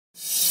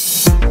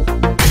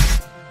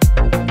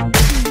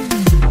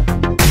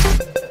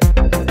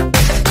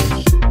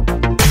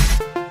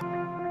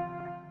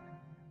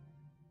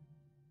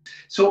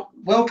So,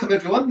 welcome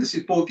everyone. This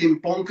is Board Game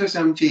Bonkers.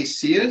 I'm Jay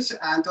Sears,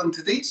 and on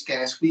today's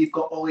guest, we've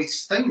got Ole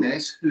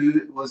Steiness,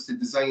 who was the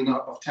designer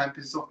of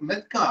Champions of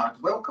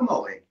Midgard. Welcome,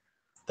 Ole.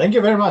 Thank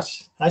you very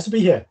much. Nice to be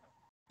here.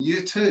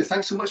 You too.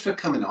 Thanks so much for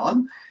coming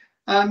on.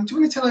 Do you want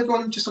to tell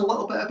everyone just a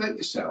little bit about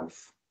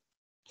yourself?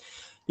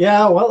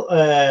 Yeah, well,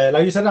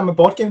 like you said, I'm a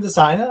board game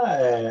designer,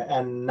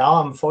 and now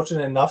I'm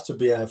fortunate enough to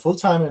be a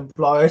full-time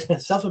employed,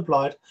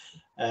 self-employed.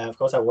 Of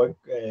course, I work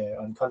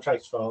on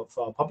contracts for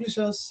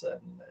publishers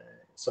and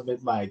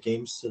submit my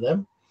games to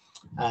them.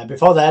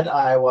 Before that,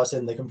 I was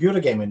in the computer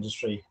game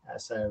industry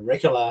as a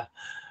regular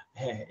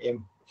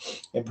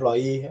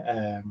employee,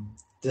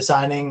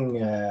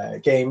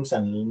 designing games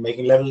and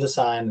making level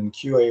design and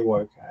QA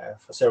work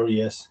for several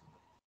years.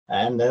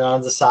 And then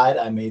on the side,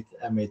 I made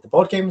the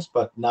board games.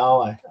 But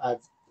now, a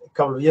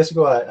couple of years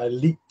ago, I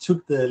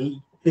took the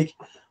big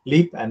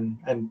leap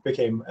and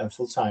became a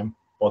full-time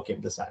board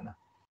game designer.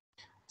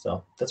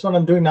 So that's what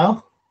I'm doing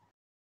now.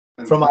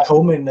 Fantastic. From my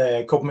home in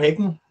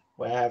Copenhagen,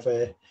 where I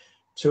have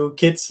 2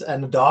 kids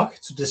and a dog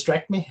to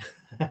distract me.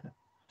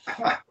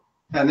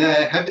 And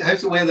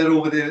how's the weather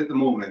over there at the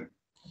moment?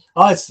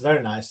 Oh, it's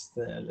very nice,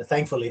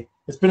 thankfully.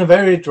 It's been a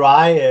very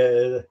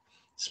dry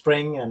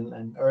spring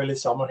and early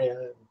summer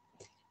here,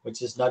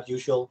 which is not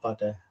usual,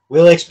 but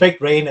we'll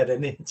expect rain at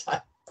any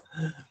time.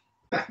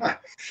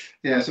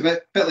 Yeah, it's a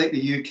bit like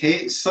the UK.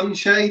 It's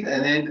sunshine,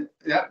 and then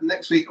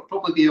next week it'll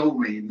probably be all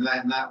rain,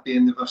 and that'll be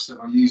in the verse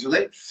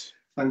usually.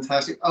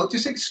 Fantastic. I'll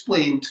just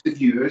explain to the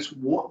viewers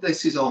what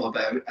this is all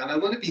about, and I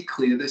want to be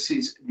clear, this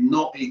is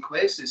not a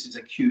quiz, this is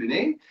a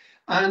Q&A,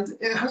 and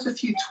it has a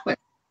few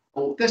twists.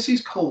 Well, this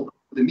is called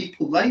The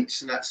Meeple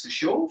Lights, and that's the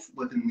show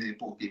within the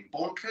Board Game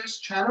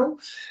Bonkers channel.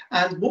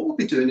 And what we'll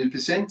be doing is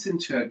presenting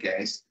to our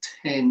guests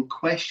 10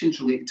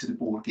 questions related to the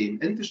board game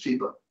industry,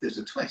 but there's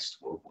a twist.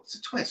 Well, what's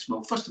the twist?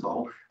 Well, first of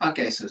all, our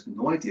guest has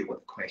no idea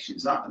what the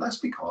questions are, and that's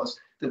because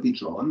they'll be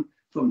drawn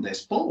from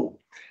this ball.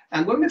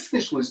 And when we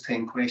finish those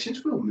 10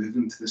 questions, we'll move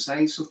them to the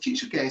side. So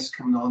future guests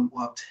coming on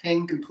will have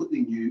 10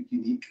 completely new,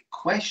 unique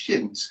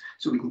questions,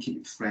 so we can keep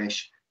it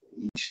fresh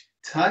each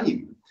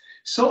time.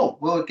 So,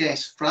 will our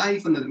guests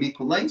thrive under the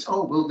Meeple Lights,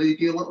 or will they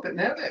be a little bit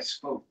nervous?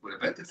 Well, we're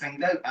about to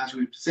find out as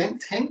we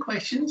present 10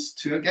 questions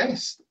to our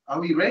guests. Are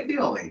we ready,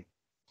 Ole?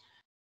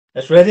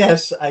 As ready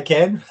as I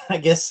can, I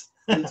guess.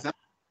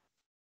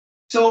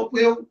 So,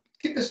 we'll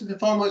keep this in the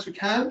format as we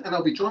can, and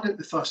I'll be drawing out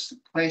the first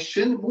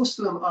question. Most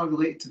of them are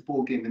related to the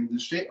board game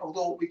industry,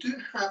 although we do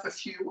have a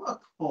few what I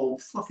call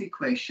fluffy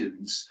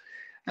questions.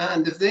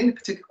 And if there are any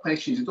particular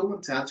questions you don't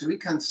want to answer, we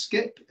can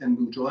skip and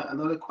we'll draw out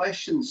another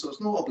question. So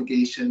there's no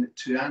obligation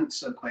to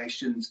answer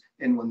questions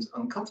anyone's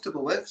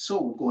uncomfortable with.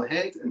 So we'll go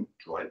ahead and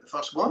draw out the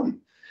first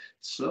one.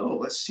 So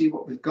let's see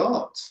what we've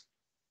got.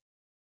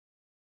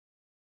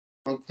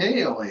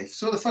 Okay, Ole.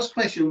 So the first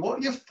question, what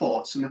are your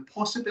thoughts on the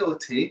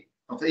possibility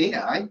of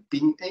AI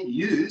being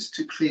used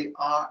to create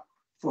art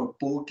for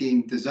board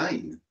game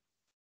design?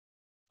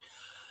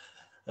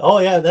 Oh,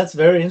 yeah, that's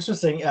very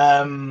interesting.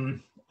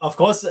 Of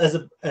course,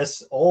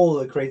 as all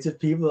the creative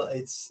people,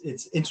 it's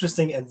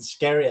interesting and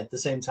scary at the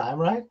same time,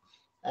 right?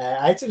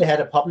 I actually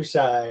had a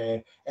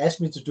publisher ask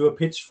me to do a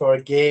pitch for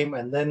a game,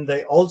 and then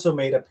they also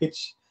made a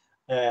pitch,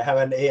 have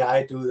an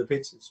AI do the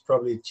pitch. It's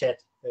probably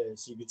Chat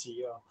GPT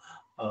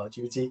or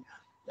GPT.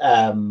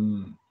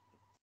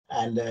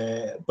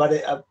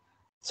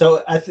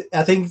 So I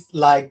think,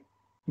 like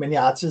many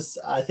artists,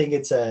 I think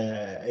it's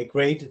a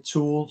great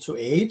tool to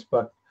aid,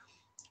 but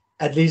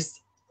at least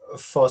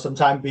for some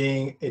time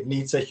being, it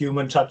needs a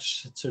human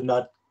touch to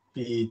not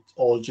be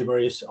all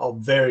gibberish or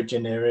very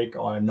generic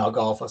or a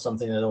knockoff or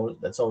something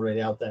that's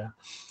already out there.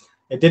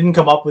 It didn't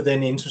come up with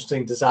any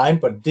interesting design,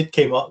 but it did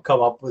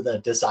come up with a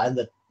design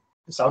that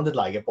sounded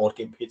like a board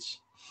game pitch.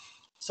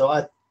 So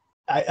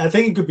I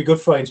think it could be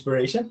good for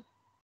inspiration,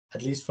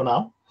 at least for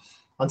now,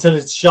 until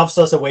it shoves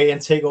us away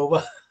and take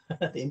over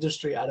the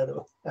industry. I don't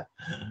know.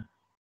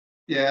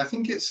 Yeah, I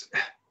think it's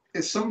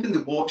something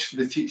to watch for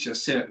the future,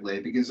 certainly,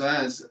 because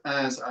as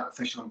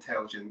artificial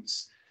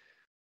intelligence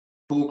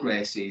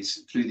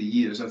progresses through the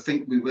years, I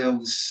think we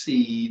will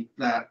see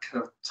that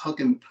kind of tug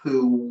and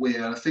pull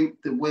where I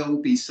think there will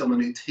be someone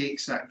who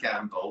takes that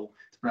gamble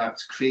to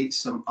perhaps create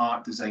some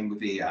art design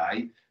with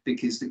AI,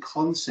 because the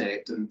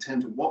concept in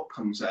terms of what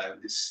comes out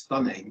is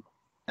stunning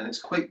and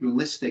it's quite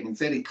realistic and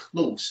very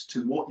close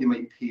to what you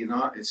might pay an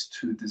artist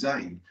to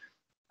design.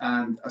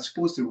 And I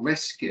suppose the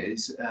risk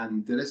is,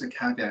 and there is a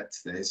caveat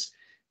to this,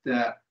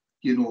 that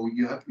you've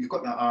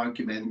got that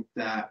argument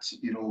that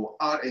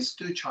artists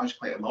do charge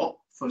quite a lot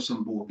for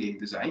some board game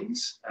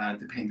designs,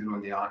 depending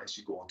on the artist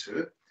you go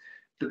to.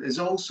 But there's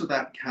also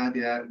that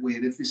caveat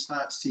where if we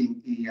start seeing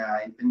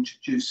AI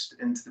introduced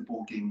into the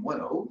board game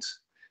world,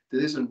 there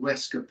is a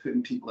risk of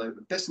putting people out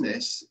of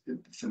business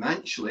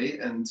financially,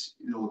 and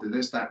there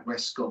is that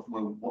risk of,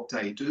 well, what do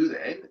I do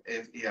then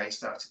if AI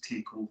starts to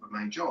take over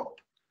my job?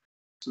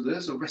 So there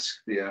is a risk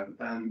there,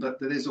 but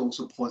there is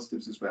also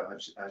positives as well,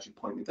 as you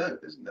pointed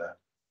out, isn't there?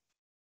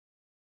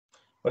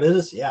 But it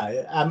is,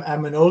 yeah.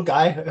 I'm an old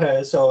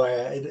guy, so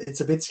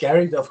it's a bit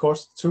scary, of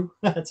course, too,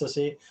 to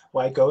see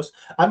where it goes.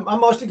 I'm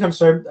mostly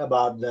concerned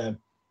about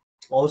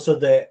also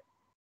the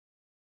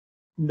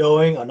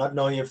knowing or not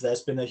knowing if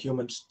there's been a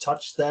human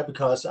touch there,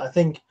 because I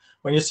think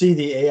when you see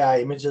the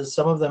AI images,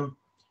 some of them,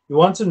 you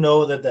want to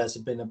know that there's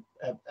been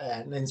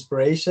an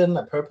inspiration,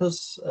 a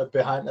purpose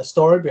behind a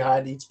story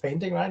behind each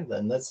painting, right?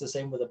 And that's the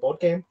same with a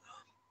board game.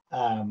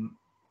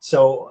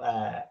 So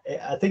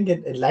I think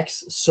it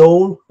lacks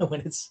soul when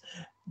it's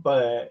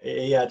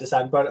AI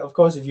design. But of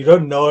course, if you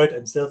don't know it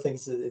and still think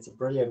it's a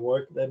brilliant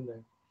work, then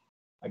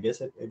I guess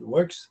it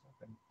works.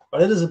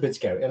 But it is a bit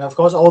scary. And of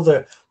course, all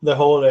the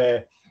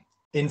whole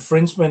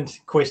infringement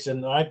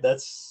question, right?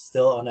 That's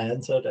still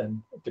unanswered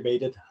and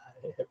debated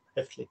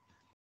heavily.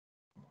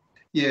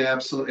 Yeah,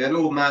 absolutely. I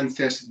know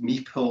Manifest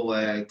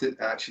Meeple did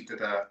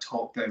a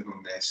talk down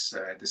on this,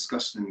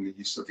 discussing the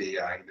use of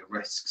AI and the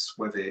risks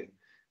with it,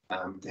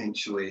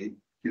 potentially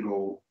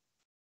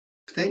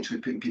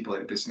putting people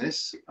out of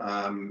business.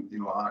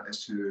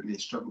 Artists who may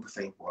struggle to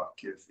find work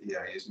if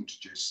AI is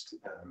introduced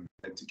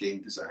into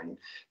game design.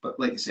 But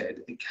like I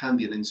said, it can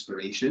be an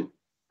inspiration.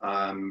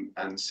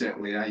 And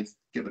certainly I've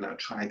given it a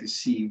try to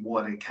see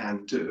what it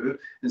can do,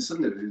 and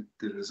some of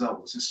the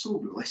results are so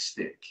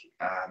realistic,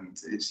 and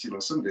it's some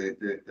of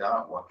the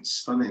artwork is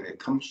stunning. It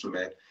comes from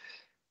it,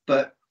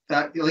 but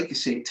that, like you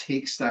say, it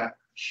takes that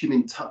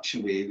human touch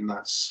away and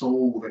that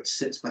soul that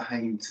sits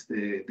behind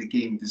the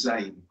game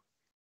design,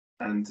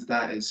 and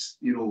that is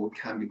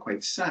can be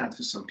quite sad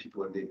for some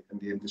people in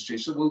the industry.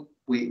 So we'll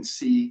wait and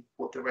see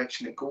what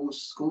direction it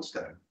goes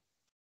down.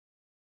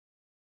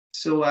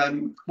 So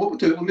what we'll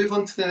do, we'll move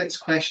on to the next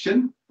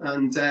question,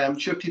 and I'm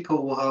sure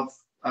people will have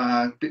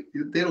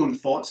their own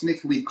thoughts, and they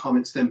can leave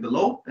comments down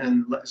below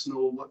and let us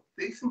know what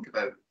they think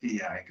about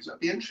AI, because it'd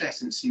be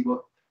interesting to see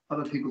what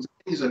other people's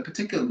opinions are,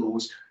 particularly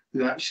those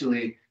who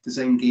actually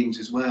design games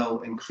as well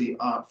and create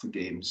art for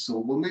games. So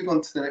we'll move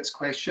on to the next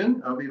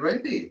question. Are we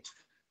ready?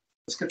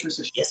 Let's give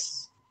this a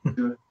yes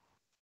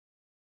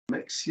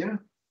mix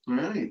here. All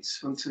right,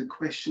 on to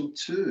question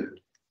 2.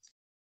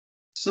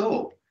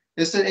 So,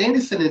 is there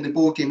anything in the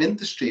board game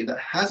industry that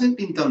hasn't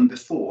been done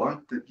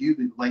before that you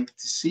would like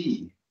to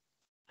see?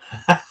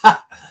 Well,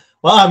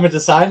 I'm a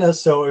designer,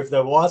 so if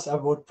there was, I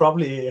would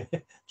probably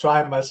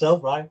try it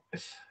myself, right?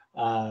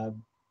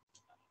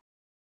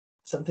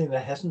 Something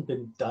that hasn't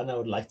been done, I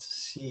would like to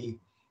see.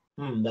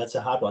 That's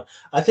a hard one.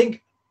 I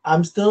think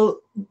I'm still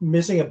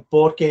missing a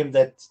board game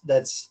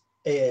that's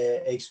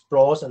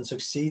explores and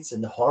succeeds in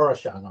the horror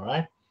genre,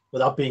 right?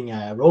 Without being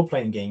a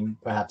role-playing game,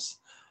 perhaps.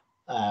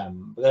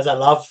 Because I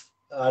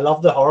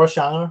love the horror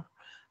genre,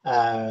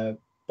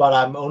 but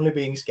I'm only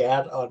being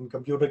scared on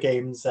computer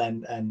games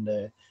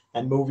and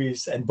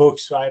movies and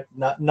books, right?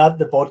 Not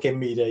the board game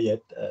media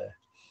yet.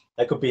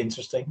 That could be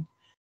interesting.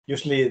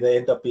 Usually they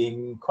end up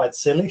being quite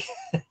silly,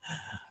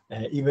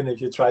 even if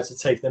you try to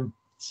take them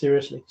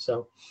seriously.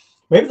 So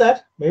maybe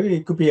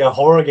it could be a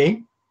horror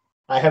game.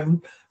 I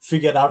haven't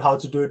figured out how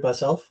to do it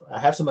myself. I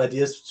have some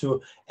ideas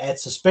to add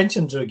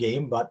suspension to a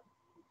game, but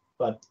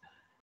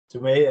to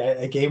make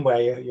a game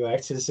where you're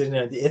actually sitting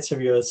at the edge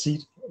of your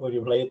seat when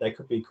you play it, that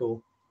could be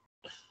cool.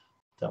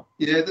 So.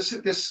 Yeah,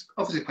 there's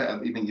obviously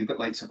quite you've got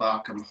likes of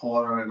Arkham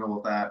Horror and all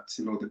of that,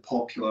 the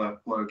popular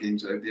horror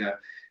games out there.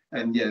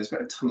 And yeah, there's a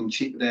bit of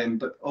tongue-in-cheek with them,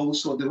 but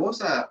also there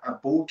was a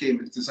board game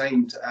that was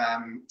designed,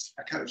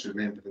 I can't actually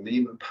remember the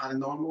name, of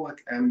Paranormal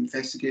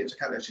Investigators.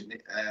 I can't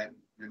actually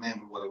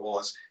remember what it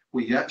was,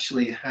 where you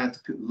actually had to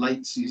put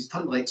lights, you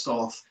turn lights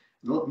off,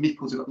 and a lot of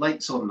meeples have got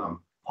lights on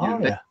them. Oh,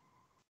 yeah.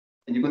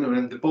 And you're going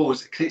around the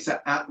boards, it creates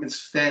that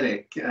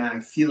atmospheric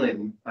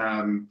feeling.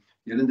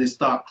 You're in this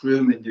dark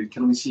room and you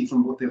can only see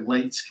from what the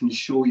lights can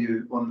show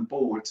you on the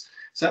board.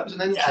 So that was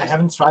an interesting... I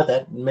haven't tried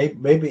that.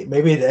 Maybe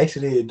it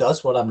actually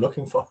does what I'm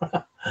looking for.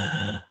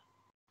 that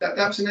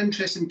was an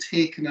interesting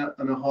take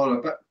on a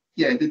horror. But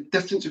yeah, the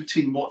difference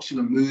between watching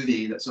a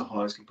movie that's a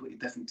horror is completely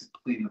different to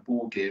playing a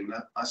board game.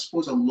 I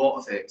suppose a lot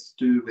of it's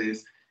to do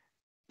with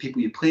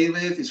people you play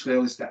with, as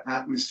well as the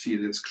atmosphere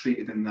that's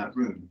created in that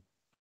room.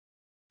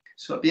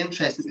 So it'd be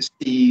interesting to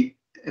see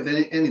if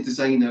any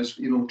designers,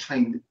 try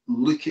and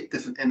look at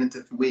different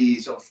innovative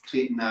ways of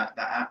creating that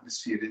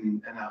atmosphere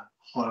in a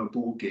horror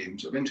board game.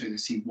 So I'm interested to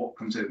see what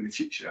comes out in the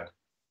future.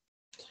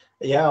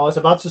 Yeah, I was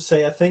about to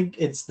say, I think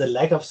it's the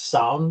lack of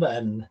sound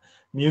and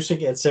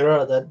music,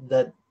 etc.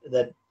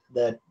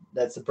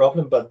 That's the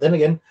problem. But then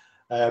again,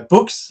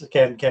 books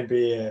can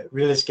be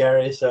really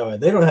scary, so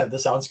they don't have the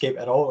soundscape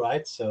at all,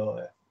 right?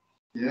 So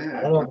yeah,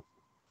 I don't know.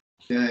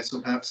 Yeah, so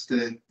perhaps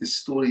the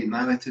story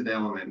narrative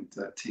element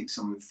that takes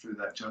someone through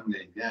that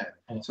journey. Yeah,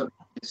 so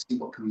let's see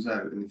what comes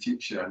out in the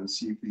future and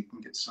see if we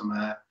can get some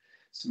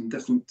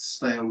different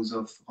styles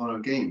of horror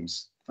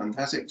games.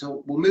 Fantastic.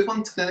 So we'll move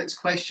on to the next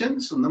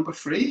question. So number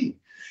 3.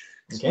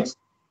 Okay. So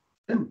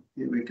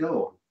here we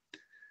go.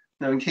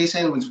 Now, in case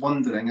anyone's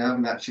wondering, I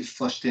haven't actually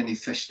flushed any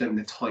fish down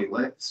the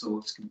toilet, so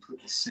it's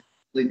completely safe.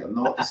 Believe it or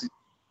not, this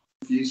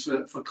is used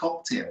for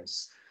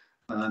cocktails,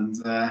 and.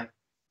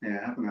 Yeah,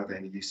 I haven't had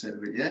any use out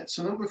of it yet.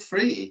 So number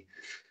 3.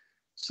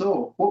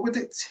 So, what would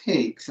it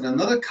take for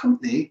another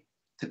company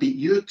to be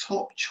your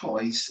top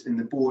choice in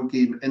the board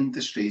game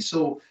industry?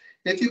 So,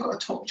 if you've got a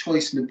top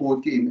choice in the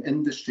board game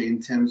industry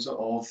in terms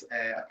of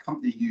a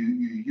company you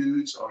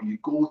use or you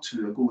go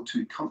to, a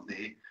go-to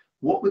company,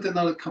 what would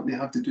another company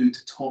have to do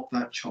to top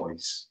that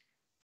choice?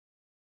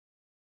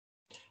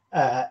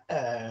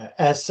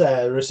 As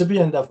a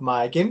recipient of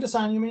my game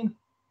design, you mean?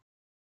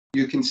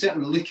 You can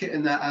certainly look at it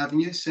in that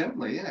avenue,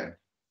 certainly, yeah.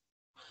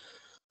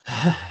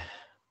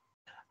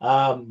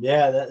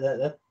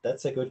 Yeah,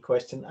 that's a good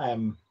question.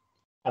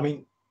 I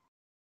mean,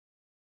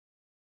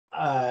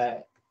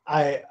 I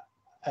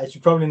as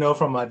you probably know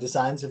from my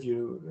designs, if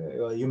you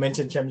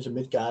mentioned Champions of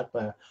Midgard,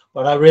 but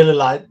I really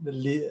like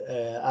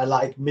I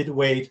like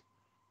mid-weight,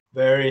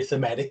 very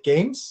thematic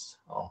games,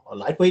 or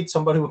lightweight,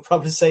 somebody would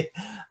probably say.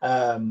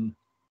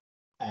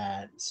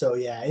 And so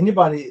yeah,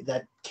 anybody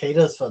that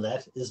caters for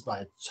that is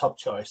my top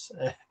choice.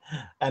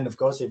 And of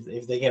course,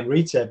 if they can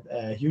reach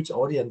a huge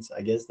audience,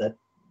 I guess that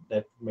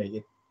make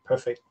it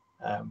perfect.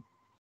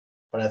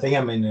 But I think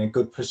I'm in a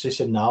good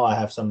position now. I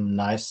have some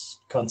nice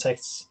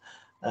contacts,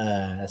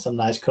 some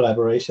nice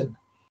collaboration.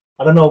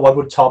 I don't know what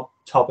would top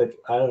it.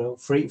 I don't know.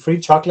 Free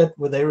chocolate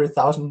with every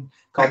 1,000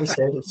 copies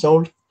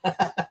sold.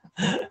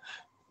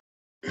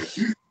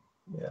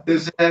 Yeah.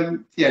 There's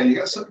you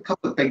got a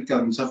couple of big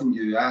guns, haven't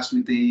you?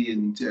 Asmodee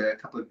and a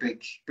couple of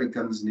big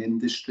guns in the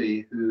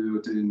industry who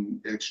are doing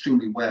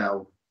extremely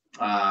well.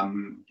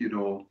 You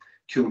know,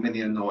 Cool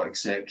Mini and all,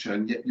 etc.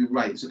 And yet you're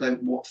right, it's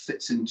about what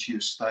fits into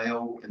your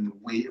style and the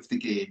weight of the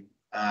game.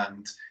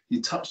 And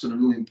you touched on a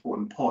really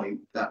important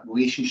point, that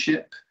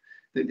relationship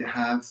that you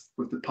have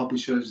with the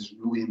publishers is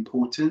really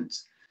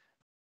important.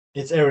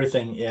 It's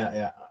everything,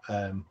 yeah.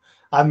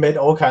 I've met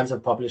all kinds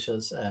of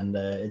publishers, and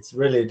it's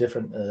really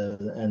different.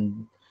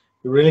 And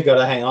you really got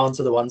to hang on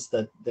to the ones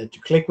that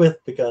you click with,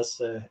 because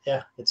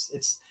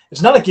it's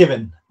not a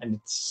given, and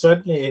it's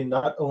certainly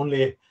not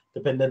only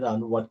dependent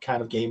on what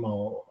kind of game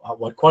or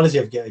what quality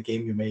of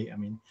game you make. I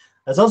mean,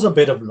 there's also a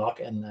bit of luck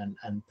and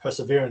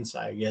perseverance,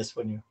 I guess,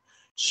 when you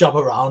shop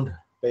around,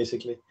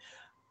 basically.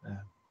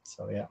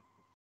 So yeah.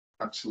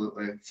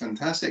 Absolutely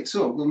fantastic.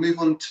 So we'll move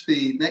on to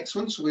the next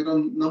one. So we're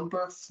on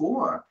number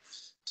 4.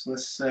 So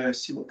let's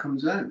see what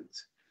comes out.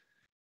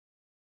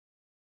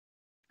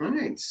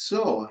 Right.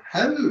 So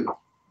how do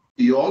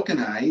you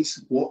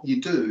organize what you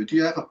do? Do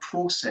you have a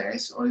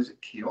process, or is it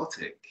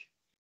chaotic?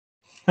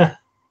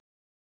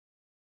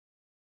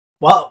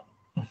 Well,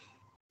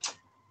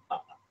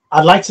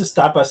 I'd like to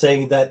start by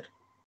saying that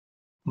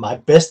my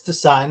best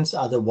designs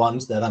are the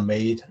ones that are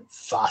made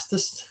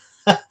fastest.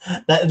 That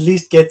at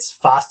least gets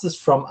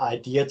fastest from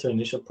idea to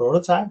initial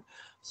prototype.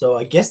 So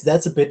I guess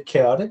that's a bit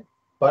chaotic,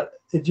 but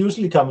it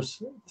usually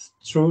comes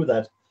through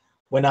that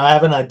when I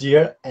have an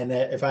idea, and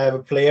if I have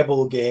a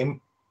playable game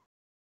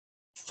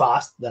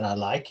fast that I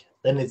like,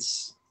 then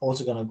it's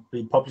also going to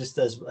be published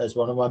as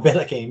one of my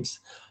better games.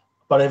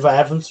 But if I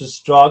have to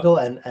struggle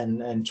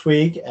and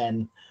tweak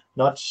and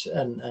notch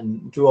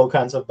and do all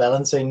kinds of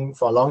balancing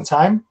for a long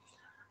time,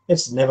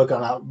 it's never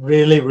gonna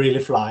really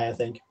fly, I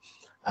think.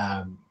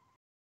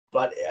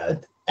 But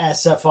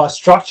as for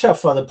structure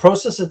for the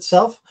process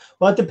itself,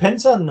 well, it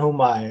depends on who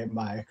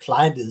my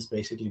client is,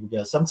 basically,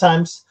 because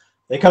sometimes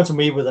they come to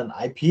me with an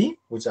IP,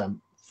 which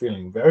I'm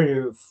feeling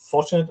very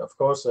fortunate. Of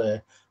course,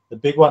 the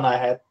big one I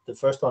had, the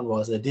first one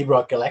was the Deep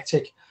Rock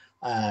Galactic,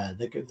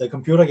 the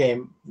computer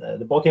game,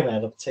 the board game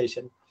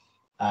adaptation.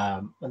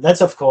 And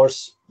that's, of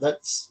course,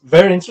 that's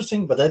very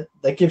interesting, but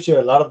that gives you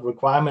a lot of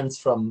requirements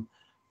from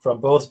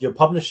both your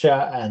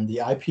publisher and the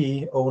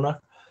IP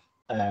owner.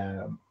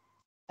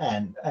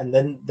 And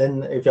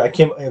then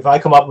if I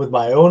come up with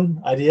my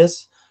own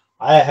ideas,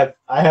 I have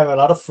a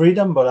lot of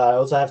freedom, but I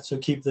also have to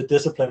keep the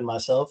discipline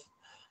myself.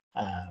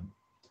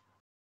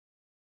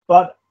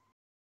 But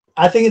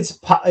I think it's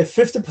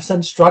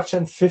 50% structure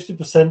and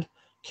 50%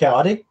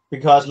 chaotic,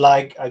 because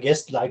I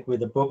guess with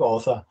the book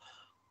author,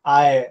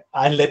 I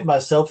let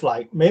myself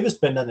maybe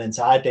spend an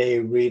entire day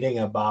reading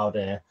about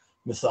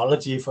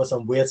mythology for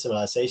some weird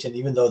civilization,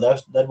 even though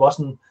that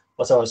wasn't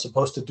what I was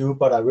supposed to do.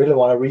 But I really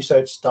want to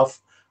research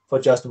stuff for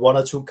just 1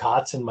 or 2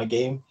 cards in my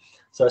game.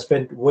 So I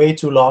spent way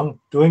too long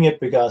doing it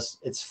because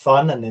it's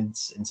fun and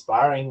it's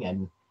inspiring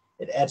and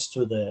it adds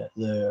to the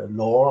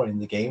lore in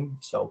the game.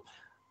 So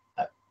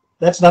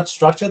that's not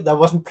structured. That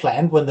wasn't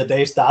planned when the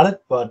day started,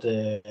 but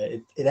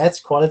it adds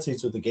quality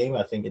to the game,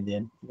 I think, in the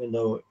end.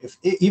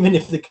 Even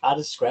if the card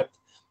is scrapped,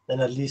 then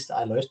at least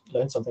I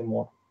learned something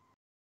more.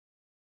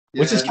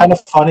 Yeah. Which is kind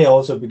of funny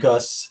also,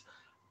 because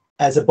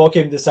as a board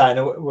game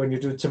designer, when you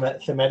do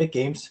thematic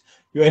games,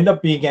 you end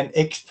up being an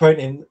expert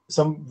in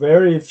some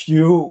very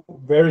few,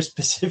 very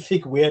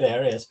specific weird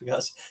areas,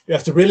 because you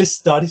have to really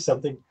study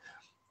something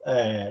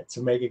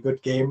to make a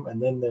good game,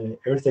 and then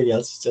everything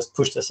else is just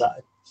pushed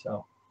aside.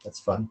 So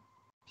that's fun.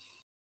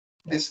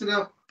 Is there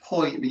a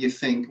point where you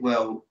think,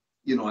 well,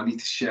 I need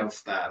to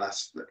shelf that?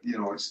 That's,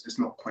 it's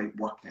not quite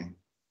working.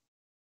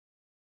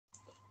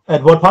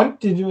 At what point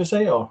did you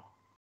say? Or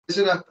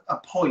is there a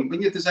point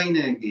when you're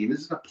designing a game?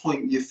 Is there a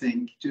point you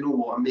think, do you know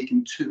what? I'm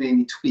making too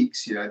many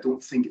tweaks here. I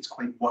don't think it's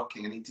quite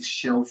working. I need to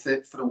shelf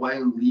it for a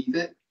while and leave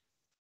it.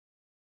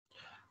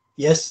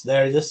 Yes,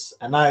 there it is,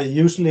 and I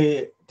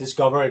usually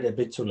discover it a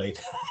bit too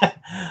late.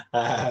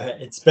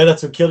 It's better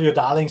to kill your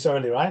darlings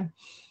early, right?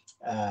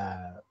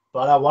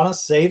 But I want to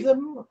save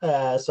them,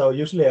 so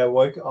usually I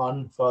work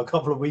on for a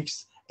couple of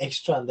weeks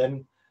extra, and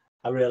then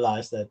I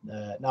realize that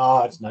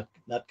no, it's not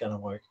gonna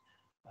work.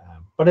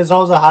 But it's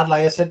also hard,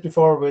 like I said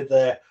before, with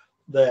the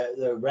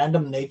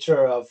random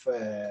nature of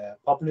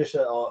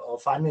publisher or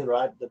finding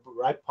the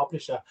right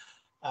publisher.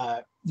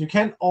 You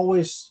can't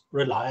always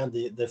rely on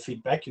the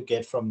feedback you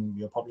get from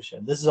your publisher.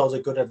 And this is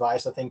also good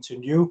advice, I think, to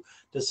new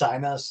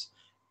designers.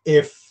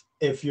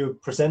 If you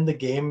present the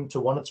game to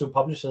one or two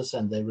publishers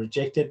and they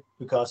reject it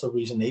because of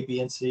reason A,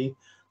 B, and C,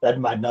 that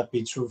might not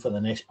be true for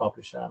the next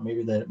publisher.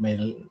 Maybe they may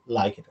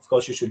like it. Of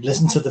course, you should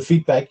listen to the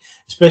feedback,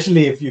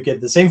 especially if you get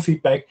the same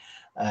feedback.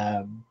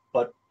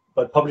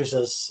 But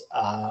publishers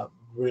are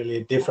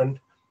really different,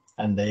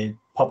 and they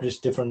publish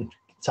different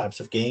types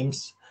of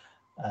games.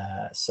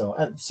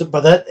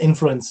 But that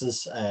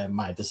influences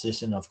my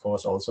decision, of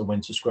course, also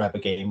when to scrap a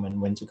game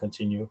and when to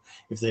continue.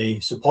 If they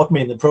support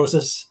me in the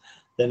process,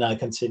 then I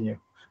continue.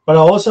 But I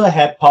also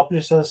had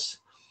publishers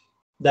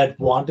that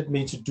wanted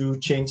me to do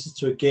changes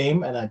to a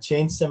game, and I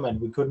changed them, and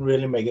we couldn't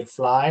really make it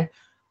fly.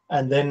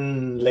 And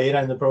then later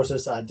in the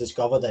process, I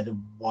discovered that it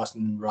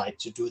wasn't right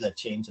to do that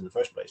change in the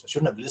first place. I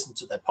shouldn't have listened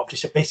to that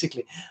publisher,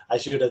 basically. I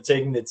should have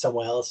taken it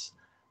somewhere else.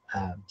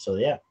 So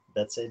yeah,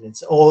 that's it.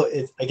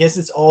 I guess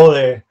it's all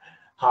a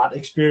hard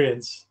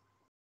experience.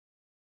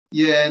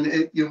 Yeah,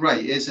 and you're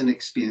right, it is an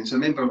experience. I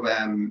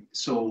remember,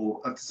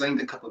 so I've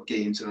designed a couple of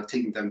games and I've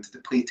taken them to the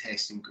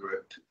playtesting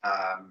group.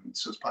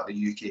 So it's part of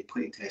the UK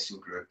playtesting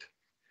group.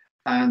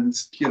 And,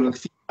 the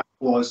feedback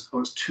was, oh,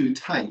 it's too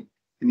tight.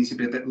 It needs to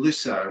be a bit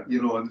looser,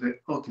 and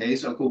okay,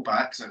 so I'll go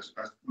back, because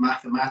I was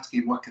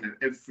mathematically working out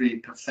every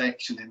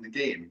perfection in the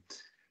game.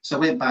 So I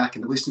went back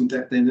and I listened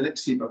to it, then the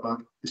next feedback was,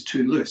 it's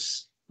too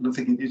loose. And I'm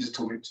thinking, you just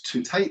told me it's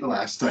too tight the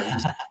last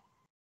time.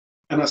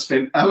 And I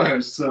spent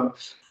hours, so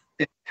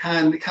it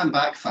can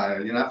backfire.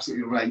 You're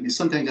absolutely right.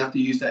 Sometimes you have to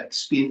use that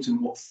experience and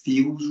what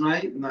feels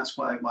right, and that's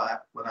what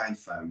I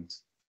found.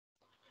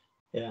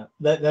 Yeah,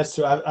 that's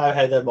true. I've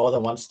had that more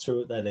than once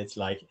too. That it's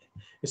like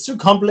it's too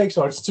complex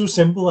or it's too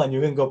simple, and you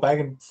can go back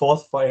and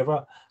forth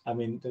forever. I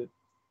mean,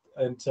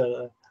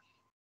 until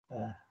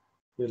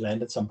you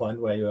land at some point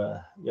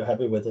where you're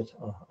happy with it,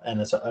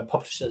 and a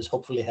publisher is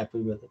hopefully happy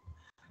with it.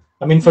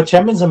 I mean, for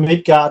Champions of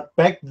Midgard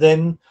back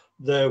then,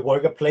 the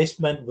worker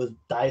placement with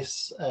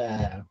dice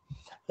that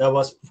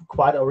was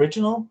quite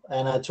original,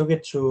 and I took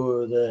it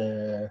to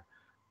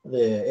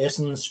the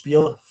Essen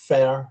Spiel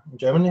Fair in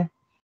Germany,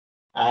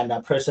 and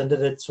I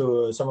presented it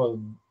to some of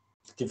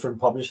different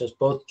publishers,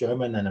 both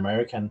German and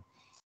American,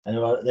 and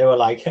they were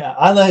like,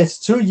 either it's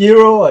too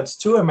Euro or it's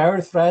too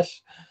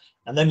Ameritrash.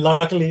 And then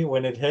luckily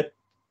when it hit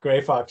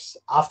Grey Fox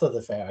after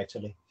the fair,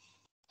 actually,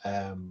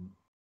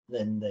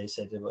 then they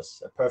said it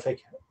was a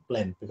perfect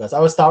blend, because I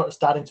was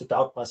starting to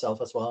doubt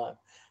myself as well.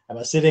 Am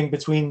I sitting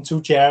between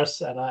two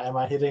chairs, and am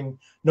I hitting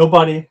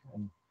nobody?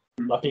 And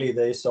luckily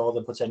they saw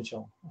the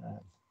potential.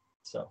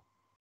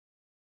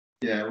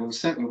 Yeah, well, it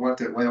certainly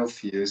worked out well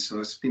for you. So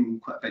it's been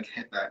quite a big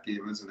hit, that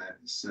game, isn't it?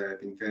 It's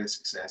been very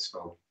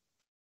successful.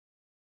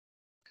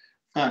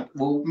 Right,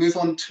 we'll move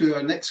on to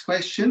our next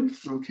question.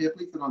 Okay, I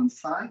believe we're on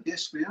 5.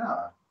 Yes, we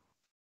are.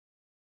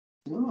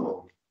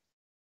 Oh.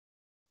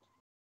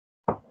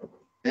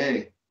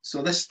 Okay,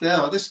 so this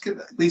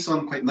leads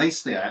on quite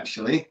nicely,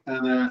 actually,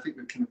 and I think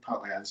we can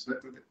partly answer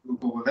it. We'll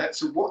go with it.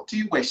 So, what do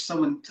you wish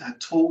someone had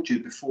told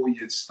you before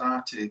you had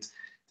started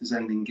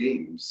designing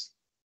games?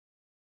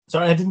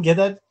 Sorry, I didn't get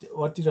that.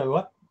 What?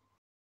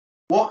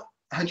 What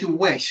had you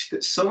wished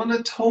that someone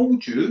had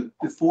told you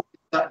before you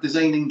started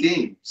designing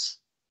games?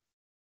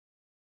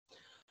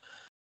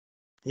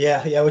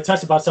 Yeah, we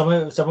touched about some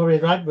of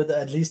it, right? But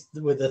at least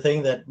with the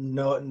thing that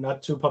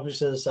not two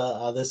publishers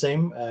are the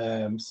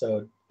same,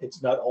 so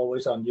it's not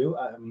always on you.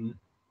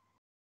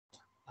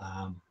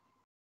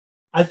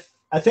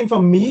 I think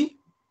for me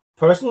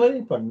personally,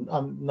 but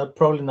I'm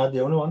probably not the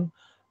only one,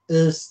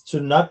 is to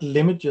not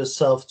limit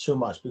yourself too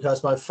much,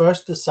 because my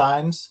first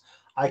designs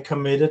I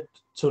committed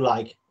to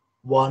like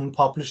one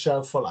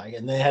publisher for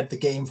and they had the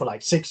game for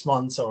like 6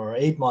 months or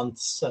 8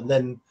 months, and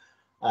then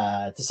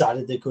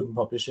decided they couldn't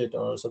publish it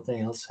or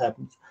something else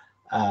happened.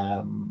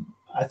 I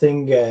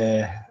think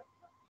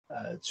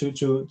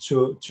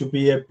to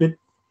be a bit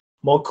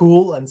more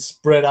cool and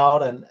spread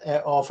out and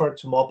offer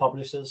to more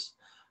publishers,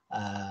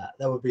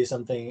 that would be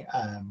something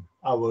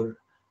I would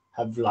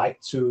have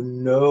liked to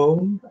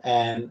know,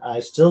 and I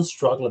still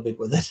struggle a bit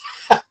with it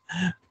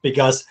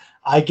because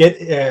I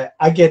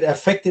get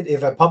affected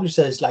if a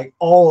publisher is like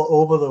all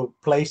over the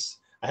place.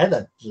 I had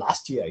that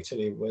last year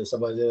actually, where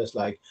somebody was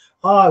like,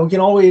 "Oh, we can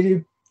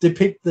already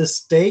depict the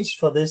stage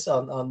for this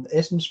on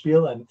Essen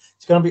Spiel, and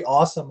it's gonna be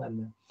awesome."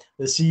 And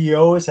the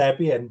CEO is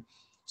happy, and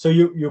so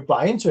you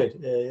buy into it,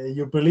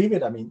 you believe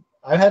it. I mean,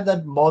 I've had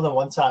that more than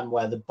one time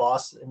where the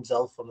boss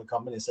himself from the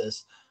company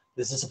says,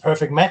 this is a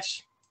perfect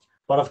match.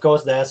 But of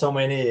course, there are so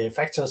many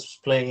factors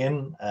playing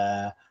in.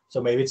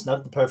 So maybe it's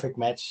not the perfect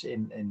match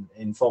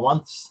in 4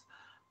 months.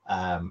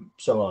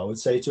 So I would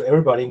say to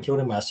everybody,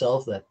 including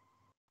myself, that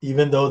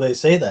even though they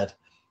say that,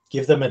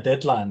 give them a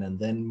deadline and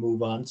then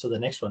move on to the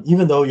next one.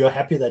 Even though you're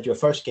happy that your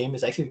first game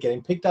is actually getting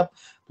picked up,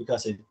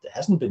 because it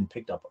hasn't been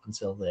picked up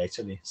until they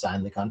actually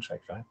sign the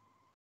contract, right?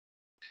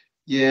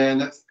 Yeah,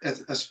 and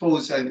I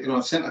suppose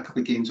I've sent a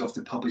couple of games off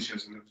to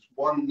publishers, and there was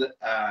one that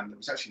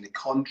was actually in the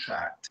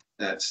contract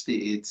that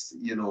stated,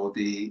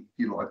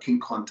 I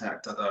couldn't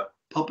contact other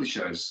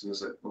publishers. And I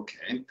was like,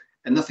 okay,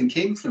 and nothing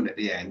came from it at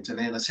the end. And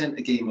then I sent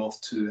a game off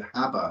to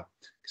Haber,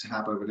 because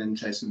Haber were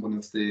interested in one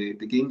of the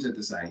games I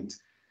designed.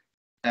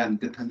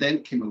 And the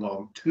pandemic came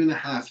along,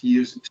 2.5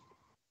 years for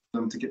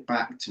them to get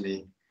back to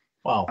me.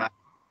 Wow.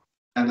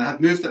 And I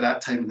had moved at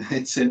that time and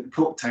had sent the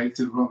prototype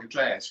to the wrong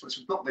address, which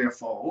was not their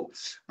fault.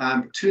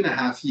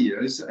 2.5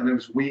 years, and I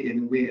was waiting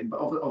and waiting. But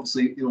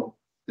obviously,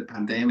 the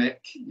pandemic,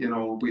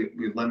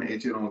 we're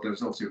limited,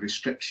 there's obviously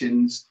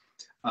restrictions,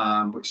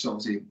 which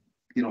obviously,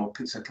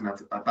 puts a kind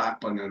of a back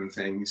burner on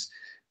things.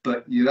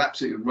 But you're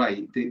absolutely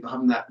right.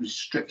 Having that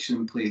restriction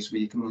in place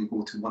where you can only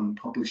go to one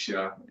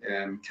publisher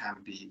can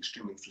be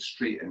extremely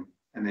frustrating.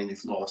 And then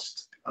you've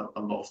lost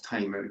a lot of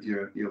time out of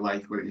your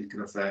life where you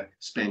could have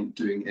spent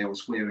doing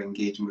elsewhere,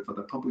 engaging with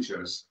other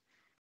publishers.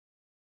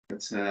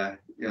 But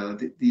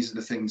these are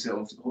the things that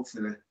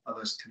hopefully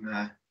others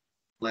can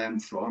learn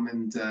from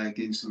and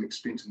gain some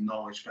experience and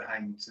knowledge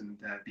behind, and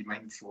be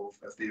mindful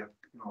of their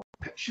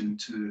pitching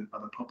to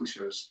other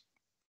publishers.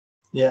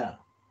 Yeah.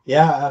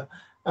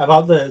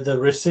 About the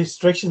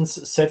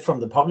restrictions set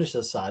from the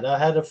publisher side, I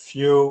had a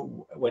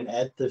few when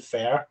at the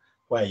fair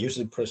where I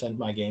usually present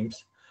my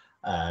games,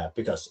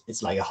 because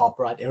it's like a hub,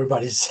 right?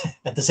 Everybody's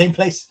at the same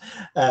place,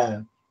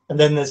 and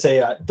then they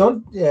say,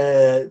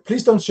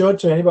 please don't show it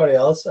to anybody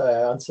else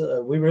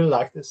until we really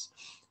like this.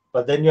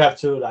 But then you have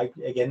to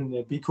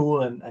again be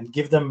cool and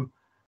give them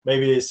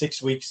maybe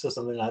 6 weeks or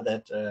something like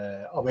that,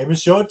 or maybe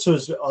show it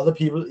to other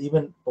people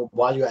even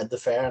while you're at the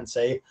fair and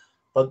say,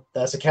 but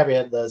there's a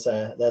caveat, there's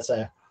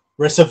a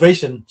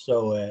reservation,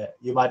 so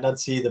you might not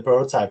see the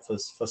prototype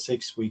for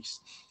 6 weeks,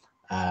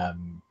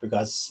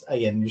 because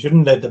again, you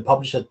shouldn't let the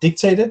publisher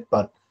dictate it,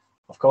 but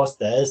of course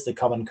there is the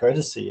common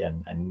courtesy,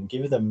 and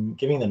giving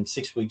them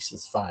 6 weeks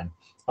is fine.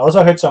 I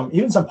also heard some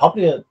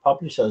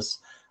publishers,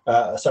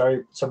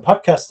 some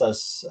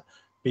podcasters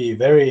be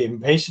very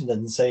impatient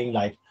and saying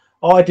like,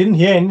 oh, I didn't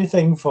hear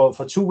anything for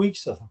 2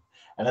 weeks,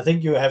 and I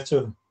think you have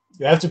to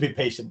be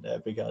patient,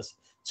 because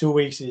 2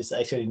 weeks is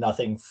actually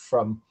nothing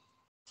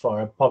for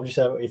a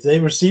publisher. If they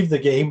receive the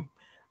game,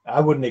 I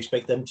wouldn't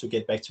expect them to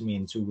get back to me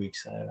in 2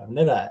 weeks. I've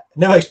never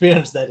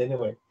experienced that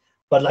anyway.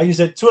 But like you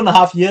said,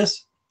 2.5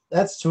 years,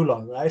 that's too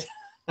long, right?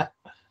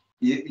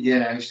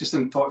 Yeah, it's just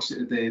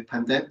unfortunate the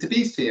pandemic. To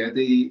be fair,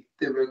 they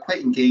were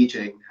quite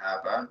engaging.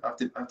 Haber, I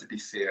have to be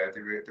fair,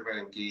 they were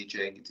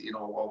engaging.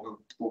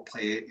 We'll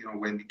play it,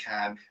 when we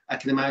can. I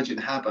can imagine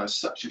Haber is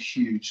such a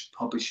huge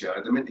publisher.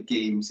 The amount of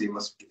games they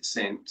must get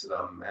sent to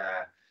them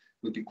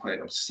would be quite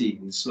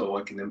obscene. So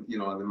I can,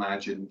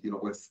 imagine,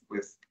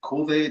 with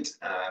COVID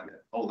and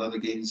all the other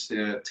games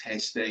they're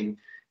testing,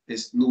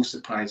 it's no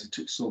surprise it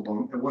took so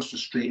long. It was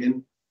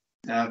frustrating.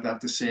 I have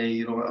to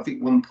say, I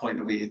think one point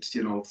I waited,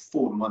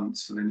 4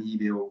 months for an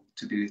email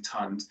to be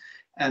returned.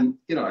 And,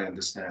 I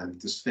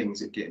understand there's things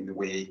that get in the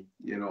way,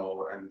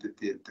 and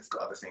they've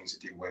got other things to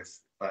deal with.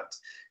 But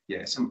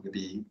yeah, something to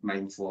be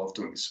mindful of.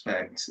 Don't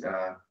expect,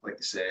 like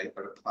I say,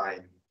 a reply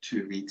in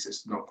 2 weeks.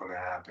 It's not going to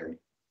happen.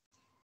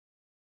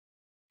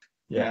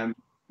 Yeah.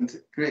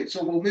 Great.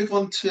 So we'll move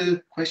on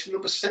to question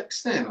number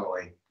 6 then,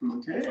 Ollie.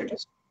 Okay.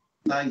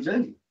 Dive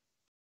in.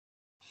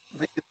 I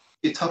think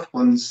the tough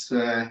ones,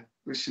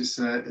 which is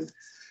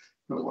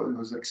not what I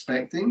was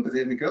expecting, but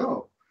there we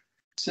go.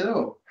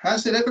 So,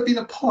 has there ever been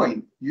a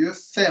point you have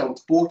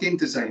felt board game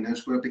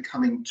designers were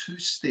becoming too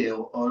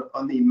stale or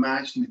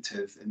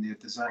unimaginative in their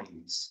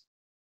designs?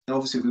 Now,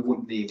 obviously, we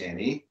won't name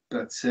any,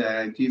 but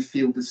do you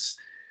feel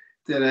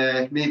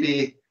there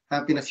maybe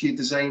have been a few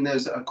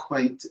designers that are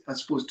quite, I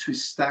suppose, too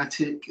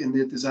static in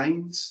their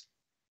designs?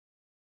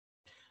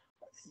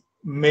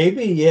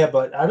 Maybe, yeah,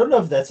 but I don't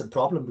know if that's a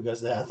problem,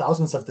 because there are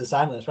thousands of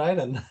designers, right,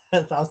 and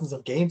thousands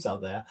of games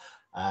out there.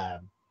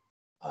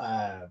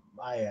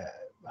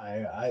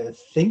 I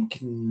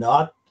think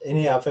not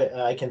any of it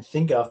I can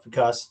think of,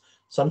 because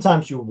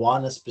sometimes you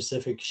want a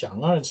specific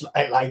genre. It's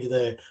like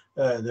the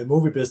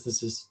movie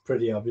business is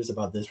pretty obvious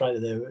about this, right?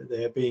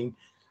 They're being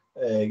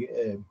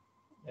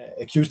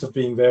accused of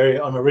being very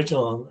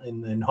unoriginal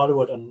in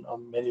Hollywood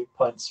on many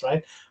points,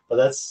 right? But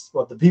that's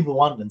what the people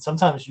want, and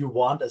sometimes you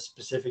want a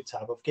specific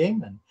type of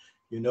game, and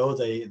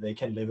they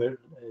can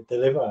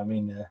deliver. I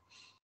mean,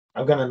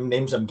 I'm gonna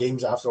name some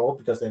games after all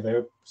because they're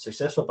very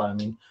successful. But I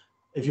mean,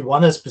 if you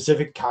want a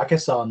specific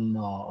Carcassonne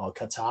or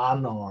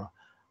Catan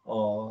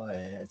or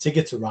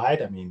Ticket to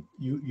Ride, I mean,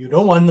 you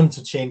don't want them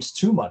to change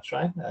too much,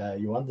 right?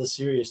 You want the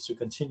series to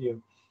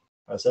continue.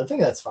 So I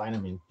think that's fine. I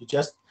mean,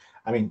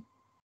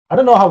 I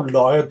don't know how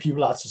loyal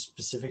people are to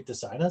specific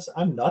designers.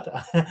 I'm not.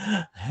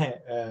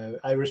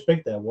 I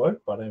respect their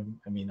work, but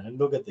I mean, I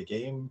look at the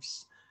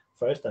games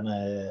first, and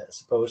I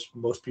suppose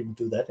most people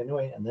do that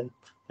anyway. And then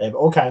they have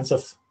all kinds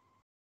of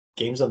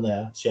games on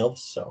their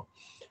shelves, so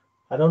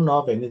I don't know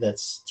of any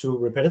that's too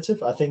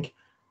repetitive. I think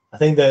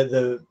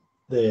the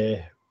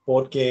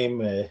board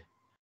game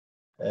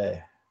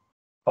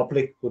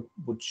public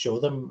would show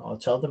them or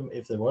tell them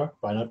if they were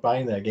by not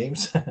buying their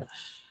games.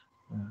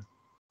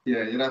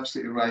 Yeah, you're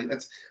absolutely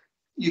right.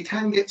 You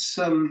can get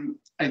some.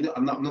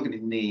 I'm not going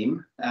to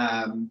name,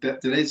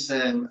 but there is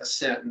a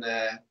certain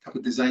couple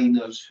of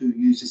designers who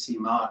use the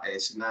same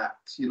artist, and that,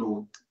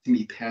 to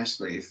me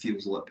personally, it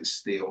feels a little bit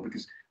stale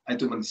because I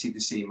don't want to see the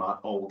same art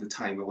all the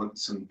time. I want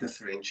some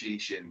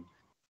differentiation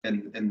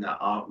in that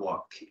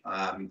artwork.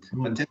 But in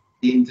terms of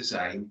game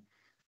design,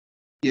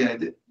 yeah,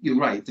 you're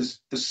right.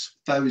 There's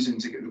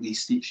thousands that get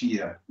released each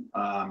year,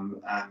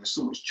 and there's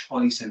so much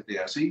choice out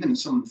there. So even if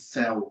someone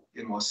felt,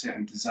 a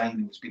certain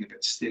design was being a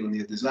bit stale in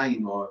their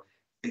design, or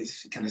it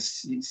kind of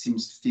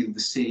seems to feel the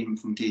same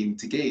from game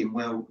to game,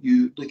 well,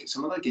 you look at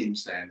some other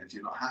games then if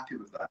you're not happy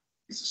with that,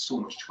 because there's so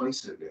much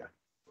choice out there.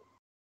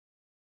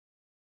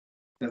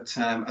 But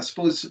I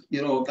suppose,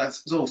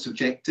 that's all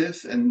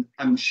subjective, and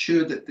I'm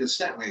sure that there's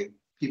certainly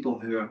people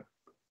who are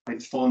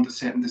quite fond of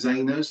certain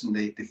designers, and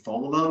they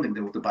follow them, and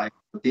they'll buy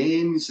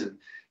games, and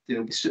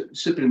they'll be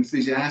super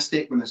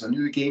enthusiastic when there's a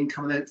new game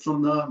coming out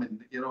from them, and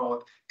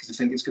because they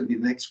think it's going to be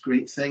the next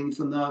great thing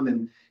from them,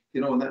 and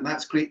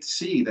that's great to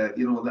see that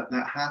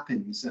that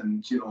happens,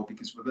 and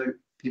because without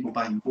people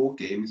buying board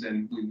games,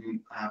 then we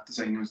wouldn't have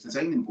designers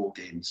designing board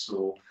games.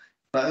 So,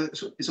 but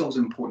it's also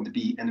important to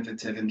be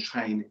innovative and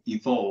try and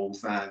evolve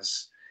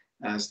as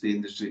the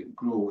industry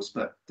grows.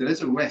 But there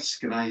is a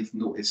risk, and I've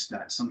noticed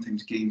that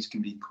sometimes games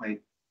can be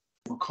quite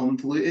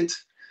convoluted.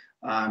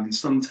 And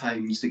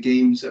sometimes the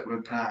games that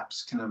were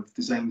perhaps kind of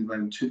designed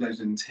around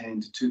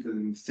 2010 to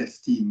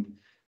 2015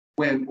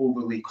 weren't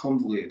overly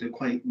convoluted. They're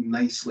quite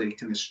nicely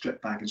kind of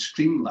stripped back and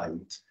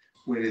streamlined.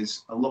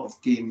 Whereas a lot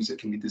of games that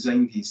can be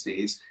designed these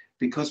days,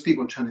 because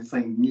people are trying to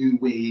find new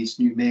ways,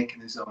 new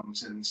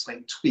mechanisms, and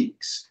slight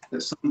tweaks,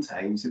 that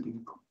sometimes it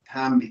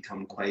can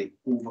become quite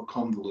over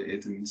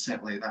convoluted. And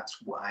certainly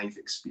that's what I've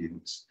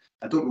experienced.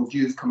 I don't know if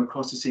you've come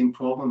across the same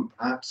problem.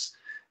 Perhaps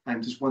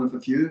I'm just one of a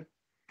few.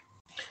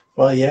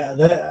 Well, yeah,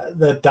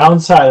 the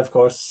downside, of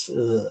course,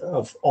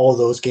 of all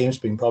those games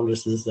being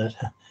published is that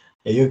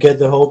you get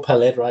the whole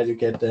palette, right? You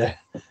get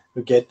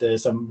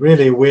some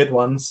really weird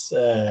ones,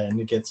 and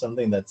you get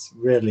something that's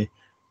really,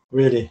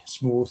 really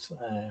smooth.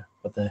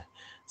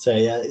 So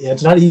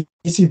it's not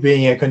easy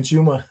being a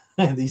consumer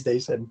these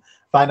days and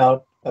find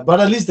out.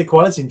 But at least the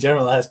quality in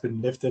general has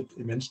been lifted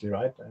immensely,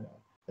 right?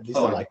 At least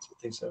I like to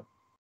think so.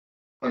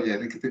 Oh yeah,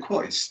 the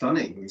quality is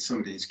stunning in some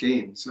of these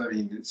games. I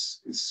mean, it's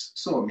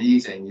so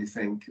amazing. You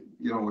think,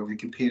 if you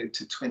compare it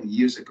to 20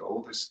 years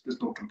ago, there's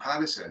no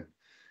comparison.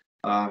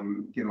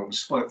 It was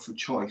spoilt for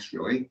choice,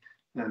 really,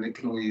 and it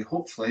can only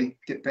hopefully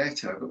get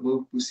better. But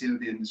we'll see how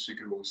the industry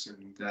grows,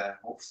 and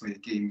hopefully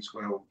games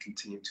will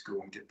continue to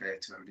go and get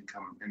better and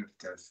become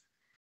innovative.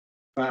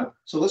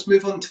 So let's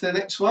move on to the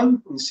next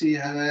one and see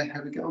how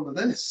we get on with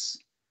this.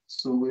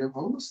 So we're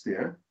almost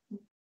there.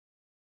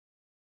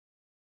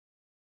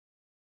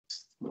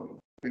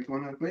 Big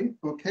one, I believe.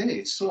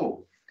 Okay,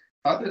 so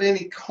are there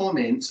any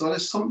comments or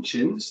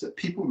assumptions that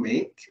people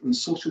make on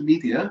social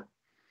media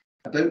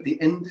about the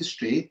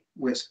industry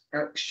which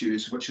irks you,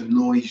 which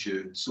annoys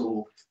you?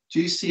 So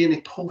do you see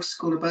any posts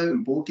going about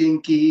in Board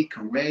Game Geek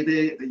or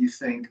Reddit that you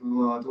think,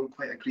 oh, I don't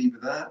quite agree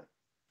with that?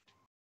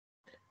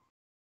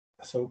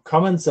 So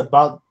comments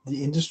about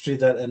the industry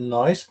that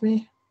annoys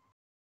me?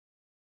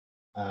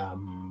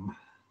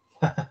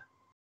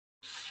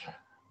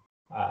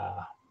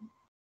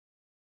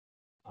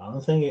 I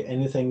don't think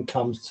anything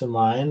comes to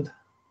mind.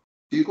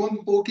 Do you go on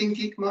Board Game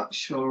Geek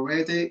much or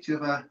Reddit? Do you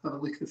have a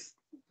look at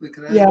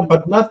that? Yeah,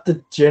 but not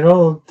the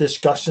general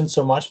discussion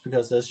so much,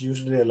 because there's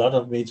usually a lot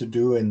of me to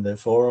do in the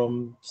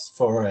forums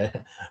for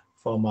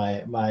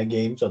my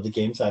games or the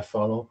games I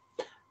follow.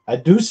 I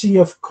do see,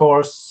 of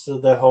course,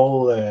 the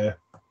whole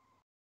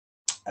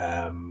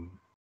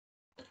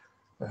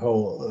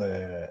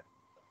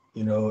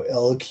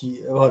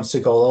what's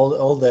it called?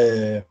 All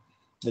the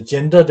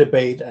gender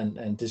debate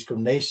and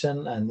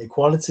discrimination and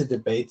equality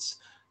debates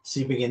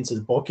seeping into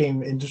the board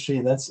game industry.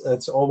 And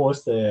that's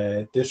almost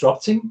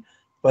disrupting,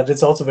 but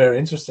it's also very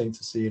interesting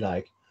to see.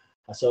 Like,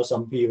 I saw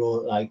some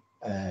people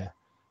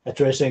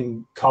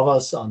addressing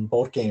covers on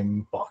board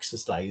game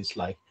boxes. Like, it's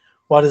like,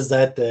 what is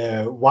that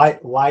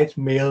white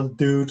male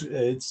dude?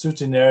 It's too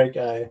generic.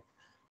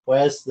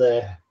 Where's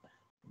the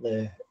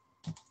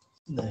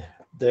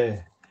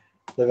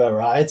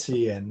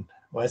variety, and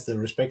where's the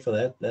respect for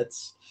that?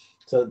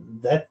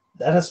 That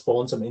has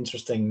spawned some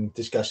interesting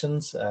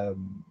discussions,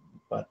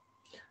 but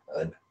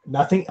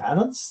nothing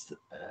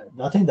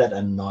that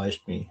annoys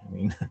me. I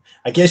mean,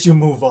 I guess you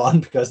move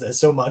on because there's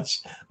so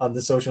much on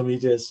the social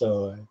media.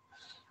 So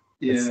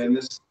yeah, and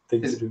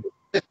there's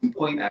a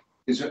point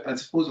Because I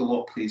suppose a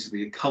lot plays with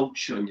your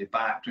culture and your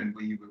background,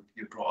 where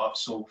you're brought up.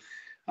 So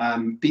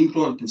being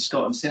grown up in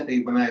Scotland,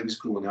 certainly when I was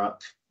growing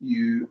up,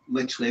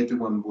 literally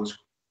everyone was,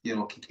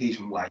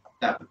 Caucasian white.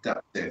 That's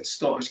it,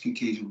 Scottish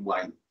Caucasian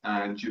white,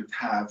 and you'd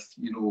have,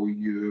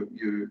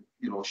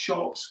 your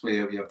shops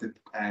where you have the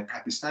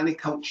Pakistani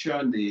culture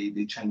and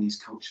the Chinese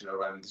culture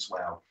around as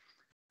well.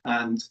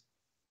 And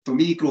for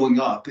me growing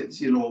up, it's,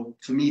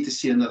 for me to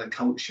see another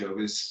culture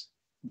was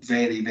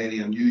very, very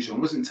unusual.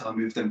 It wasn't until I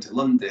moved into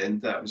London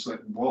that I was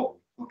like, whoa,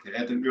 okay, I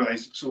didn't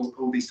realise so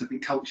all these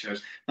different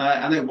cultures.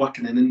 I now work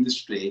in an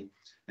industry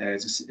in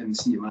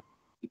senior management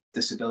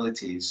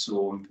disabilities,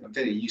 so I'm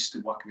very used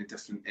to working with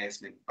different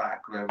ethnic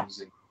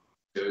backgrounds and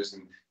cultures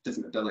and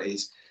different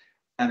abilities,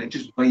 and it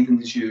just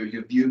widens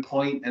your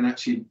viewpoint, and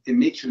actually it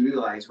makes you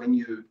realise when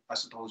you're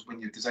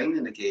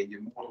designing a game,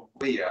 you're more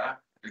aware,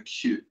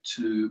 acute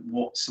to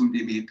what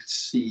somebody may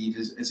perceive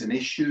as an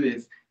issue.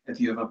 If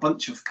you have a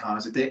bunch of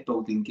cars, a deck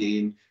building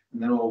game,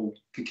 and they're all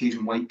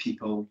Caucasian white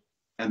people,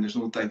 and there's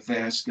no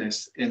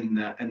diverseness in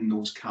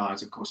those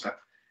cars, of course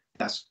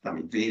that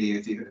may vary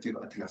if you've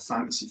got a kind of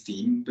fantasy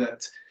theme,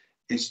 but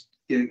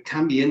it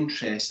can be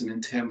interesting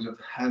in terms of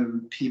how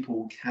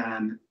people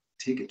can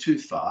take it too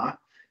far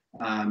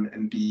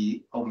and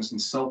be almost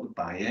insulted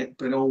by it.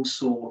 But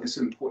also it's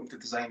important for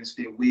designers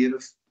to be aware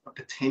of a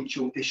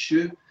potential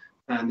issue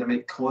and that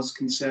might cause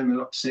concern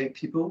or upset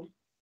people.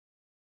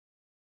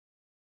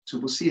 So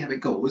we'll see how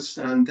it goes.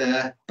 And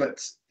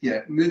but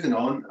yeah, moving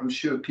on, I'm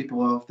sure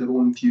people have their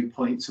own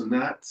viewpoints on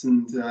that,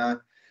 and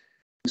we'll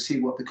see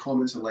what the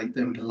comments are like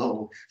down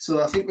below.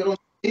 So I think we're on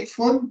the 8th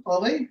one,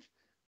 Ollie,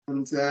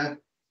 and so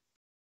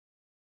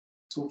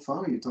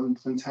far you've done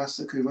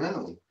fantastically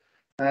well.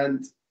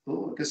 And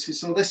this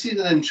is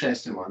an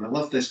interesting one. I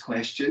love this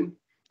question,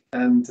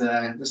 and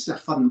this is a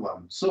fun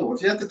one. So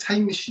if you had the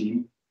time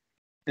machine,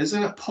 is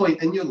there a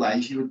point in your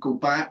life you would go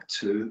back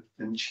to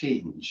and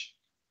change?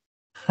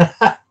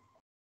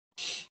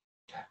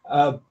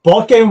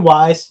 Board game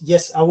wise,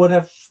 yes, I would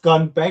have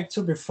gone back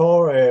to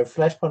before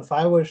Flashpoint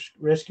Fire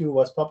Rescue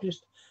was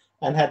published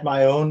and had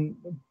my own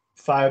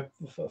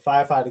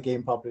firefighter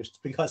game published,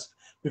 because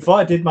before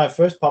I did my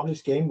first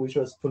published game, which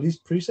was Police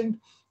Precinct,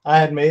 I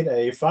had made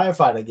a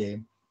firefighter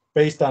game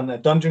based on a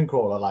dungeon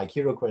crawler like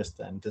Hero Quest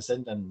and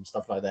Descent and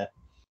stuff like that,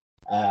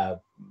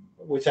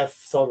 which I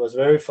thought was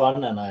very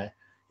fun, and I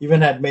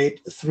even had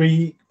made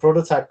 3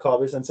 prototype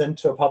copies and sent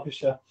to a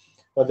publisher,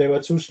 but they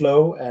were too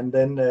slow, and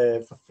then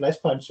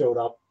Flashpoint showed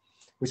up,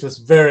 which was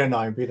very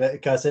annoying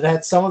because it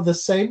had some of the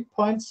same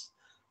points,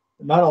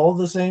 not all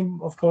the same,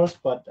 of course,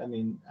 but I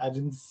mean, I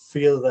didn't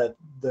feel that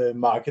the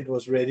market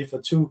was ready for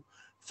 2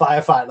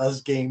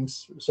 firefighters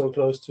games so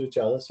close to each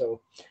other.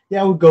 So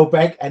yeah, I would go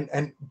back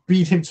and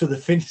beat him to the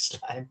finish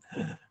line.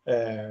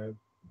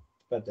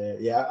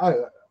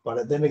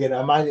 But then again,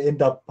 I might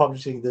end up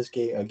publishing this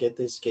game or get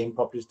this game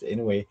published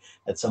anyway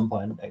at some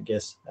point, I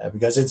guess,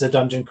 because it's a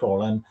dungeon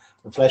crawler, and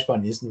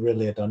Flashpoint isn't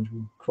really a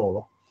dungeon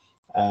crawler.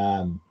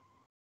 I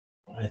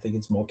think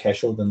it's more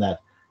casual than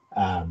that.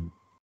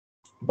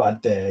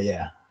 But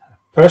yeah,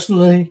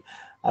 personally,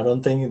 I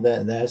don't think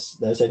that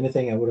there's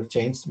anything I would have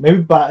changed.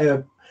 Maybe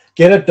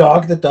get a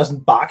dog that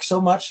doesn't bark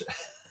so much.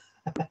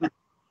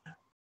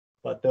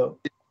 But no.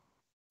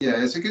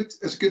 Yeah, it's a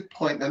good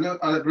point. I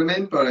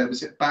remember it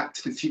was at Back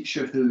to the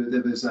Future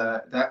there was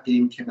that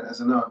game came out as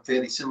another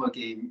very similar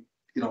game,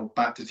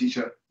 Back to the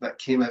Future, that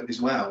came out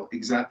as well,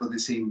 exactly the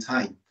same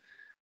time.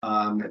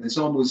 And it's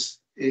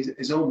almost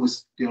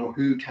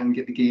who can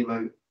get the game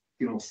out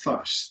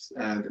first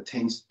that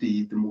tends to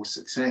be the most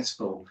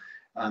successful.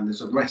 And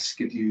there's a risk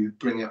if you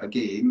bring out a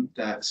game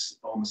that's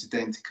almost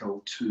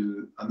identical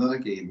to another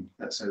game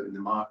that's out in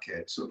the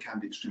market, so it can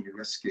be extremely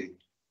risky.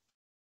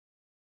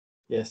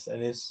 Yes,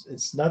 and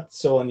it's not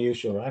so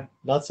unusual, right?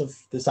 Lots of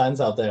designs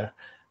out there,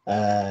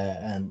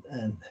 and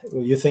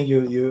you think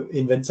you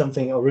invent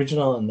something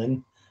original, and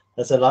then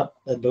there's a lot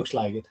that looks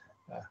like it.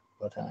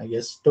 But I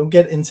guess don't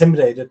get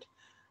intimidated.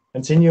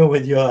 Continue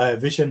with your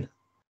vision.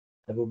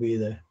 That will be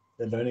the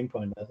learning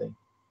point, I think,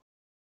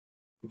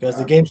 because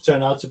the games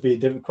turn out to be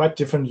quite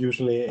different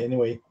usually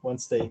anyway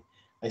once they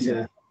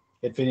actually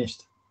get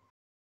finished.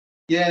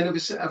 Yeah, and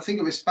I think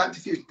it was Back to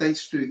the Future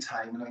Dice Through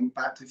Time, and I think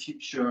Back to the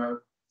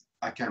Future,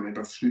 I can't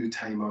remember, Through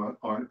Time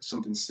or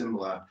something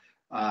similar.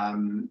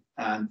 And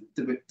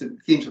the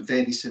games were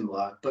very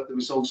similar, but there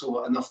was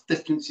also enough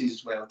differences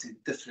as well to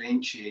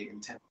differentiate in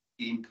terms of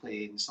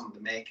gameplay and some of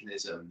the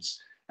mechanisms.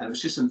 And it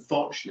was just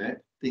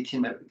unfortunate they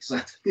came out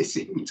exactly the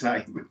same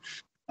time.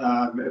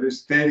 It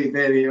was very,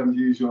 very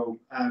unusual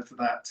for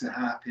that to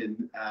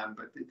happen,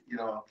 but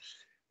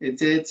it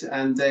did,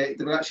 and they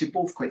were actually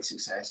both quite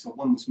successful.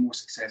 One was more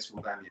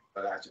successful than the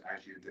other, as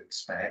you'd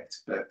expect,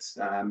 but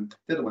the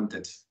other one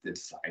did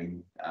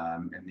fine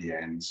in the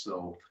end.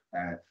 So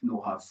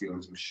no hard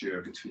feelings, I'm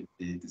sure, between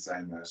the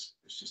designers.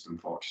 It's just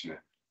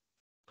unfortunate.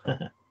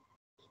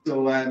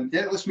 So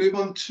yeah, let's move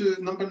on to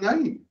number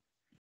 9.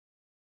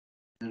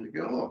 There we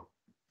go.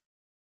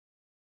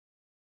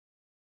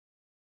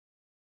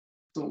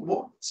 So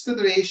what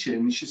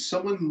consideration should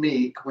someone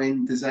make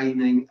when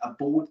designing a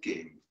board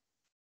game?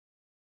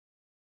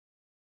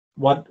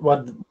 What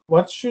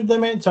should they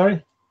make?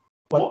 Sorry.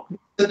 What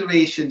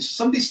considerations,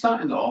 somebody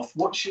starting off,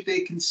 what should they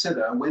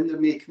consider when they're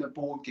making a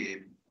board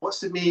game? What's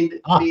the main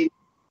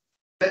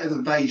bit of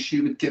advice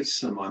you would give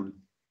someone?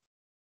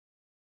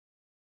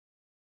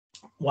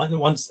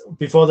 Once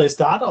before they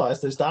start, or as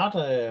they start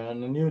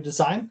on a new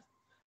design?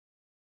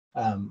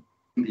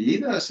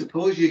 Either, I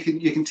suppose. You can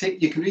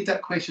read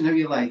that question how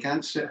you like,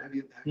 answer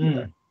it how you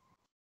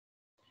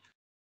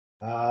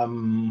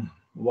like.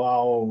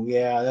 Wow,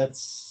 yeah,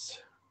 that's,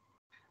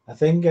 I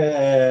think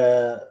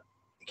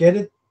get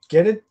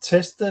it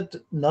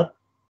tested not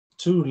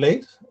too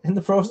late in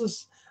the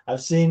process.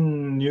 I've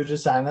seen new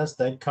designers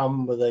that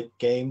come with a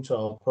game to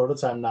our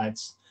prototype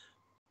nights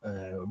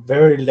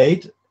very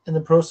late in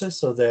the process,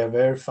 so they're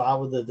very far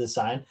with the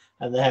design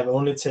and they have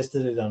only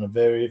tested it on a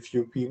very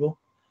few people.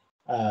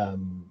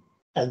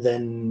 And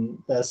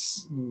then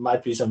there's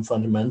might be some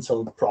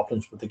fundamental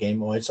problems with the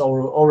game, or it's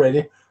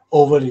already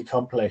overly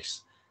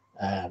complex.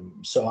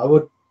 So I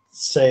would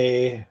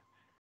say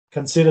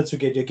consider to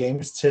get your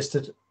games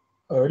tested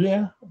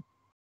earlier.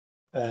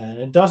 And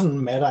it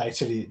doesn't matter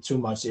actually too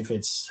much if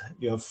it's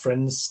your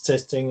friends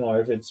testing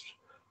or if it's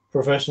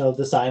professional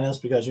designers,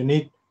 because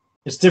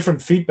it's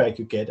different feedback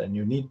you get and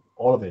you need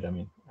all of it. I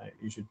mean,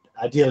 you should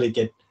ideally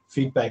get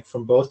feedback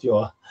from both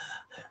your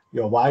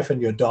wife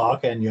and your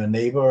dog and your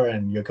neighbor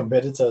and your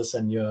competitors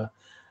and your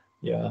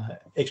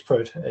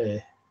expert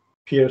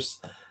peers.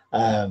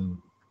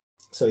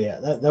 So yeah,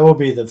 that will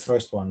be the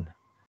first one.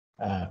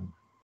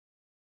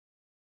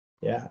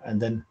 Yeah,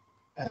 and then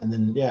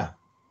yeah,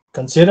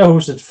 consider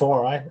who's it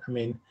for, right? I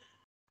mean,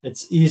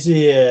 it's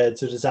easy to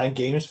design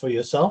games for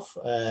yourself,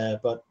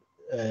 but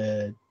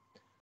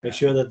make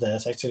sure that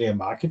there's actually a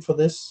market for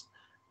this,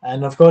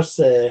 and of course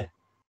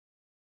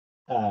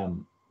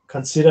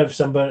consider if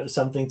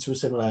something too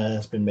similar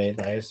has been made.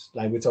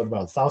 Like we talked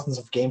about, thousands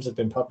of games have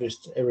been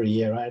published every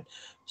year, right?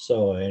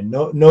 So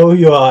know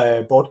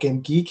your board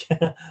game geek,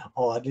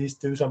 or at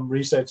least do some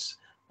research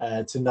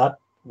to not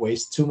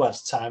waste too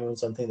much time on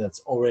something that's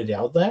already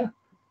out there,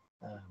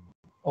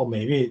 or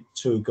maybe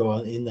to go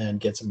in there and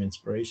get some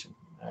inspiration.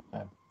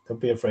 Don't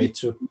be afraid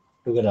to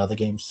look at other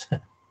games.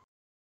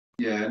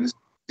 Yeah, and it's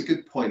a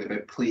good point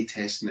about play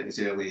testing it as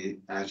early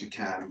as you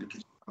can,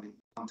 because you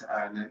want to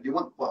earn it. You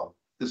want, well,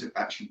 does it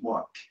actually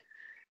work?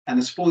 And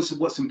I suppose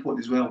what's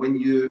important as well, when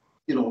you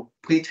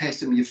play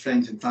testing with your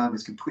friends and family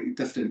is completely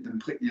different than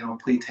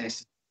play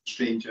testing with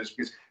strangers,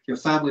 because your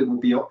family will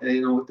be,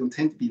 they'll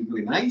tend to be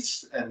really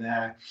nice, and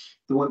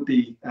they won't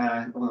be,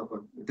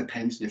 well, it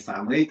depends on your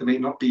family. They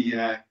might not be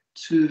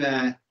too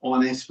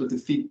honest with the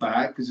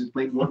feedback, because it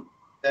might not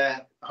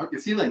hurt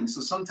your feelings.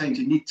 So sometimes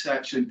you need to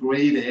actually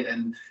brave it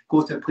and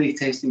go to a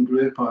playtesting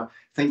group or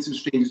find some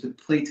strangers to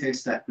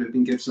playtest that group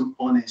and give some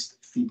honest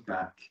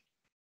feedback.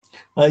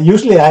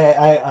 Usually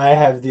I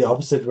have the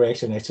opposite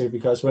reaction actually,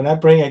 because when I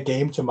bring a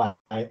game to my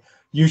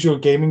usual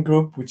gaming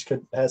group, which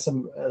could have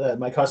some,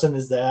 my cousin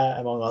is there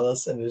among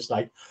others, and it's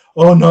like,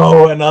 oh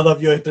no, another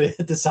of your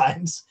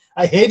designs.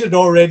 I hate it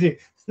already.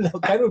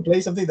 Can we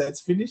play something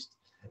that's finished?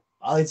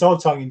 It's all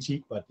tongue in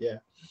cheek, but yeah,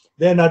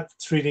 they're not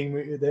treating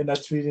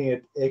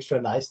it extra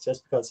nice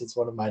just because it's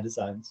one of my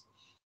designs.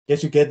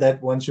 Guess you get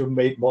that once you've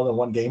made more than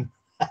one game.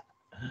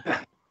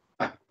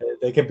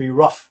 They can be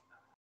rough.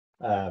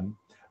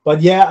 But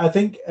yeah, I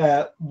think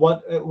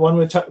while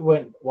we're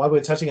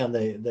touching on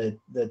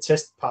the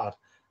test part,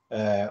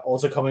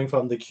 also coming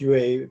from the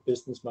QA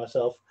business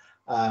myself,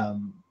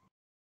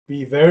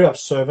 be very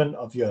observant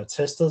of your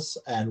testers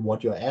and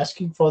what you're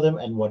asking for them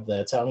and what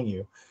they're telling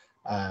you.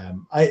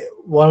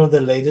 One of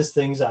the latest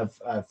things I've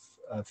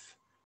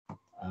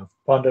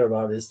pondered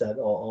about is that,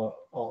 or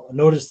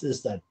noticed,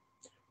 is that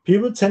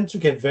people tend to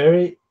get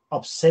very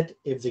upset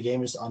if the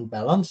game is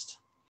unbalanced.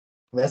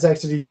 That's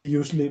actually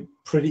usually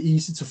pretty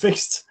easy to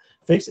fix.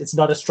 It's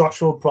not a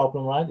structural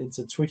problem, right? It's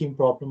a tweaking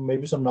problem.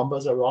 Maybe some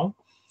numbers are wrong,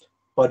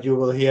 but you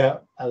will hear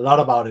a lot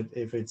about it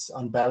if it's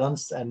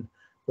unbalanced and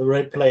the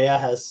red player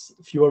has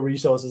fewer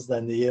resources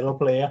than the yellow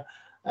player.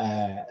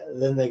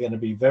 Then they're going to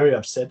be very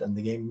upset and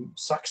the game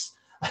sucks.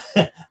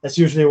 That's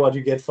usually what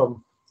you get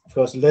from, of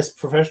course, less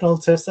professional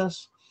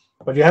testers,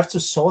 but you have to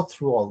sort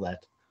through all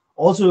that.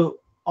 Also,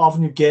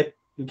 often you get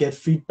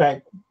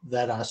feedback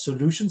that are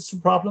solutions to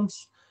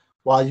problems,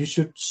 while you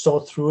should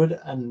sort through it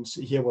and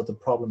hear what the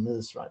problem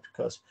is, right?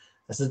 Because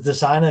as a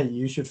designer,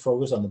 you should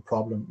focus on the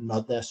problem,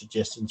 not their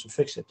suggestion to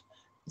fix it.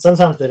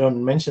 Sometimes they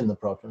don't mention the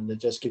problem, they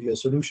just give you a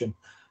solution.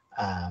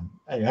 And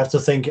you have to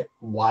think,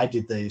 why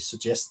did they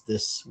suggest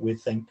this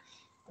weird thing?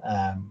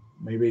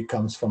 Maybe it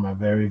comes from a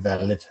very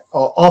valid,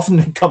 or often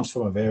it comes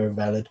from a very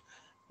valid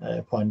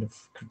point of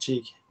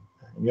critique.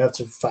 You have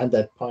to find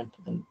that point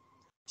and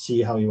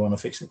see how you want to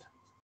fix it.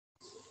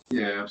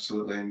 Yeah,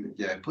 absolutely. And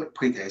yeah,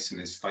 playtesting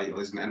is vital,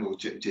 isn't it? I know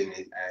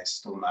Jenny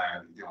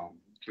Stonemeyer,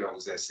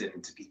 girls are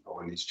saying to people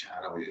on his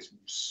channel, it's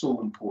so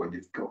important.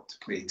 You've got to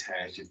play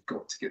test, you've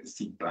got to get the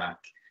feedback,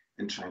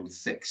 and try and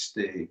fix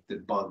the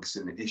bugs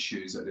and the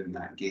issues that are in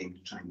that game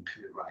to try and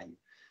put it right.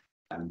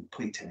 And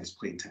play test,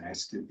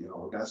 you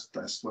know,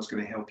 that's what's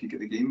going to help you get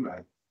the game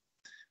right.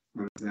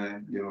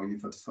 And you know,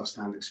 you've had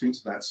first-hand experience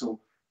of that. So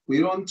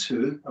we're on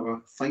to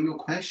our final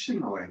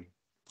question, Ole.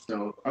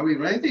 So are we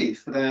ready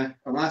for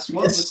our last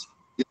one? Yes.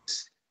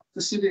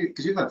 Let's see,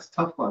 because you've had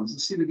tough ones.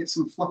 Let's see if we get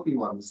some fluffy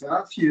ones. There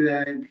are a few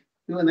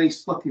really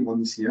nice fluffy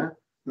ones here.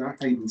 There are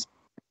hiding. See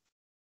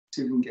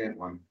if we can get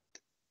one.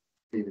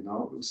 Maybe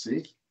not. We'll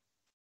see.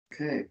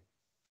 Okay.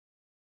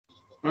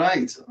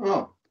 Right.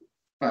 Oh,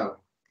 well.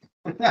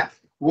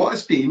 What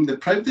has been the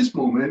proudest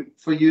moment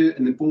for you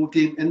in the board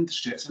game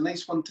industry? It's a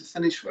nice one to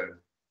finish with.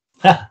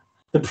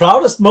 The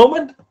proudest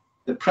moment?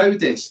 The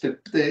proudest,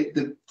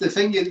 the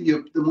thing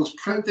you're the most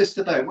proudest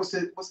about. What's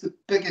the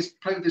biggest,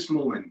 proudest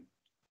moment?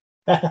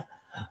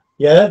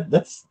 Yeah,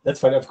 that's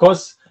fine. Of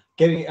course,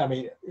 I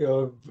mean,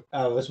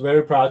 I was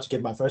very proud to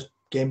get my first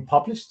game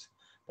published,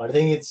 but I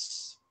think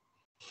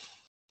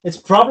it's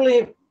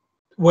probably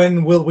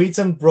when Will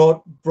Wheaton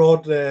brought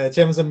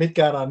Champions of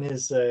Midgard on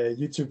his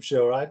YouTube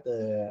show, right?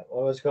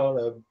 What was it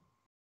called?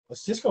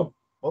 What's this called?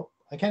 Oh,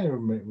 I can't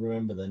even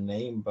remember the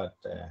name, but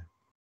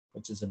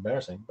which is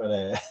embarrassing.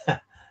 But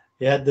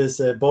he had this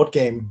board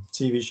game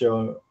TV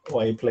show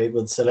where he played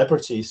with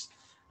celebrities,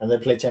 and they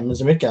played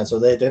Champions of Midgard. So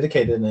they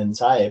dedicated an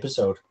entire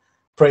episode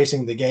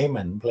praising the game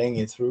and playing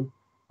it through.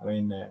 I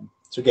mean,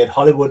 to get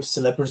Hollywood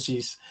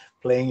celebrities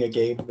playing a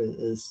game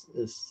is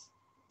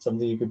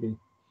something you could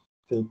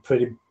feel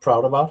pretty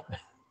proud about.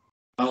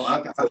 Oh,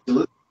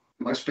 absolutely.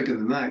 Much bigger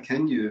than that,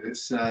 can you?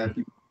 It's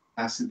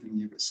acid and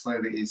you've got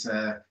celebrities,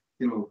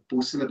 you know,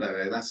 boasting about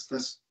it.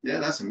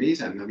 That's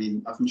amazing. I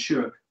mean, I'm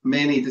sure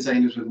many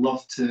designers would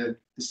love to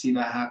see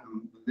that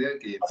happen with their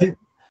game.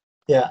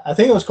 I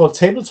think it was called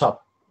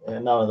Tabletop.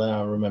 Now that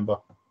I remember.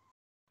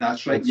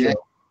 That's right. Yeah,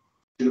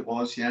 it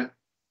was. Yeah.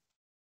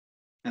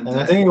 And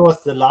I think it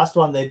was the last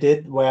one they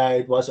did where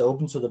it was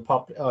open to the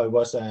public. Oh, it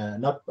was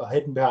not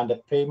hidden behind a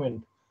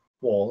payment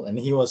wall, and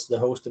he was the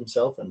host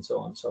himself and so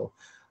on. So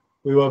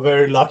we were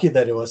very lucky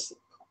that it was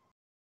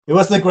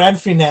the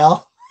grand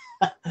finale,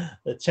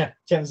 the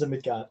Champions of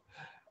Midgard,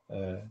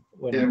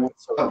 when it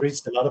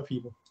reached a lot of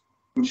people.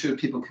 I'm sure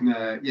people can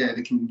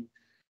they can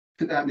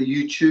put that in the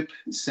YouTube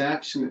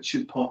search and it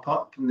should pop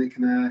up and they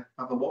can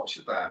have a watch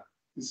of that.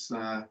 It's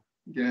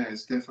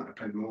it's definitely a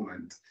proud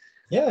moment.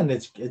 Yeah, and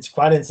it's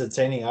quite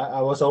entertaining.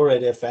 I was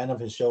already a fan of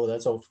his show.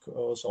 That's of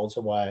course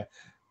also why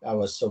I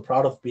was so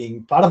proud of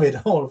being part of it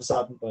all of a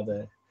sudden. But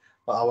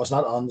I was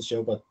not on the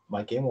show, but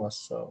my game was.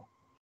 So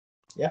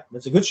yeah,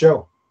 it's a good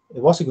show.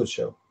 It was a good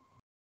show.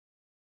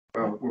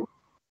 Well,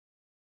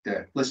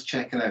 yeah, let's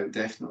check it out,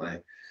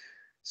 definitely.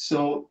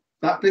 So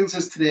that brings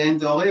us to the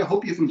end, Ole. I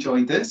hope you've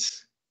enjoyed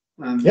this.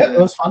 And, yeah, it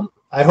was fun.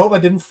 I hope I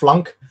didn't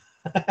flunk.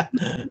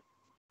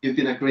 You've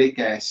been a great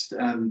guest,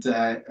 and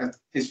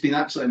it's been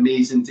absolutely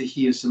amazing to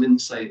hear some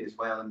insight as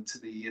well into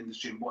the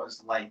industry and what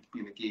it's like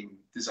being a game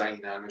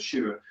designer. And I'm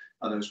sure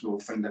others will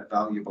find that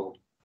valuable.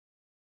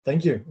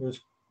 Thank you.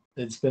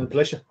 It's been a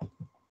pleasure.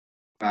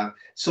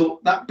 So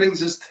that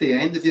brings us to the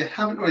end. If you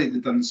haven't already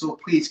done so,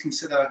 please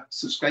consider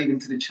subscribing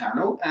to the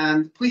channel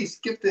and please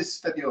give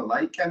this video a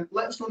like and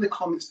let us know in the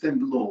comments down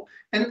below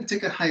any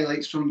particular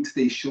highlights from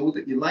today's show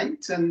that you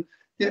liked, and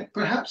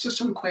perhaps there's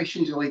some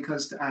questions you'd like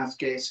us to ask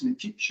guests in the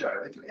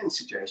future. If you have any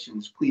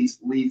suggestions, please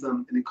leave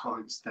them in the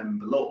comments down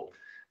below.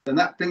 And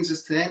that brings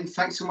us to the end.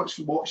 Thanks so much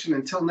for watching.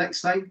 Until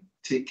next time,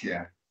 take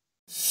care.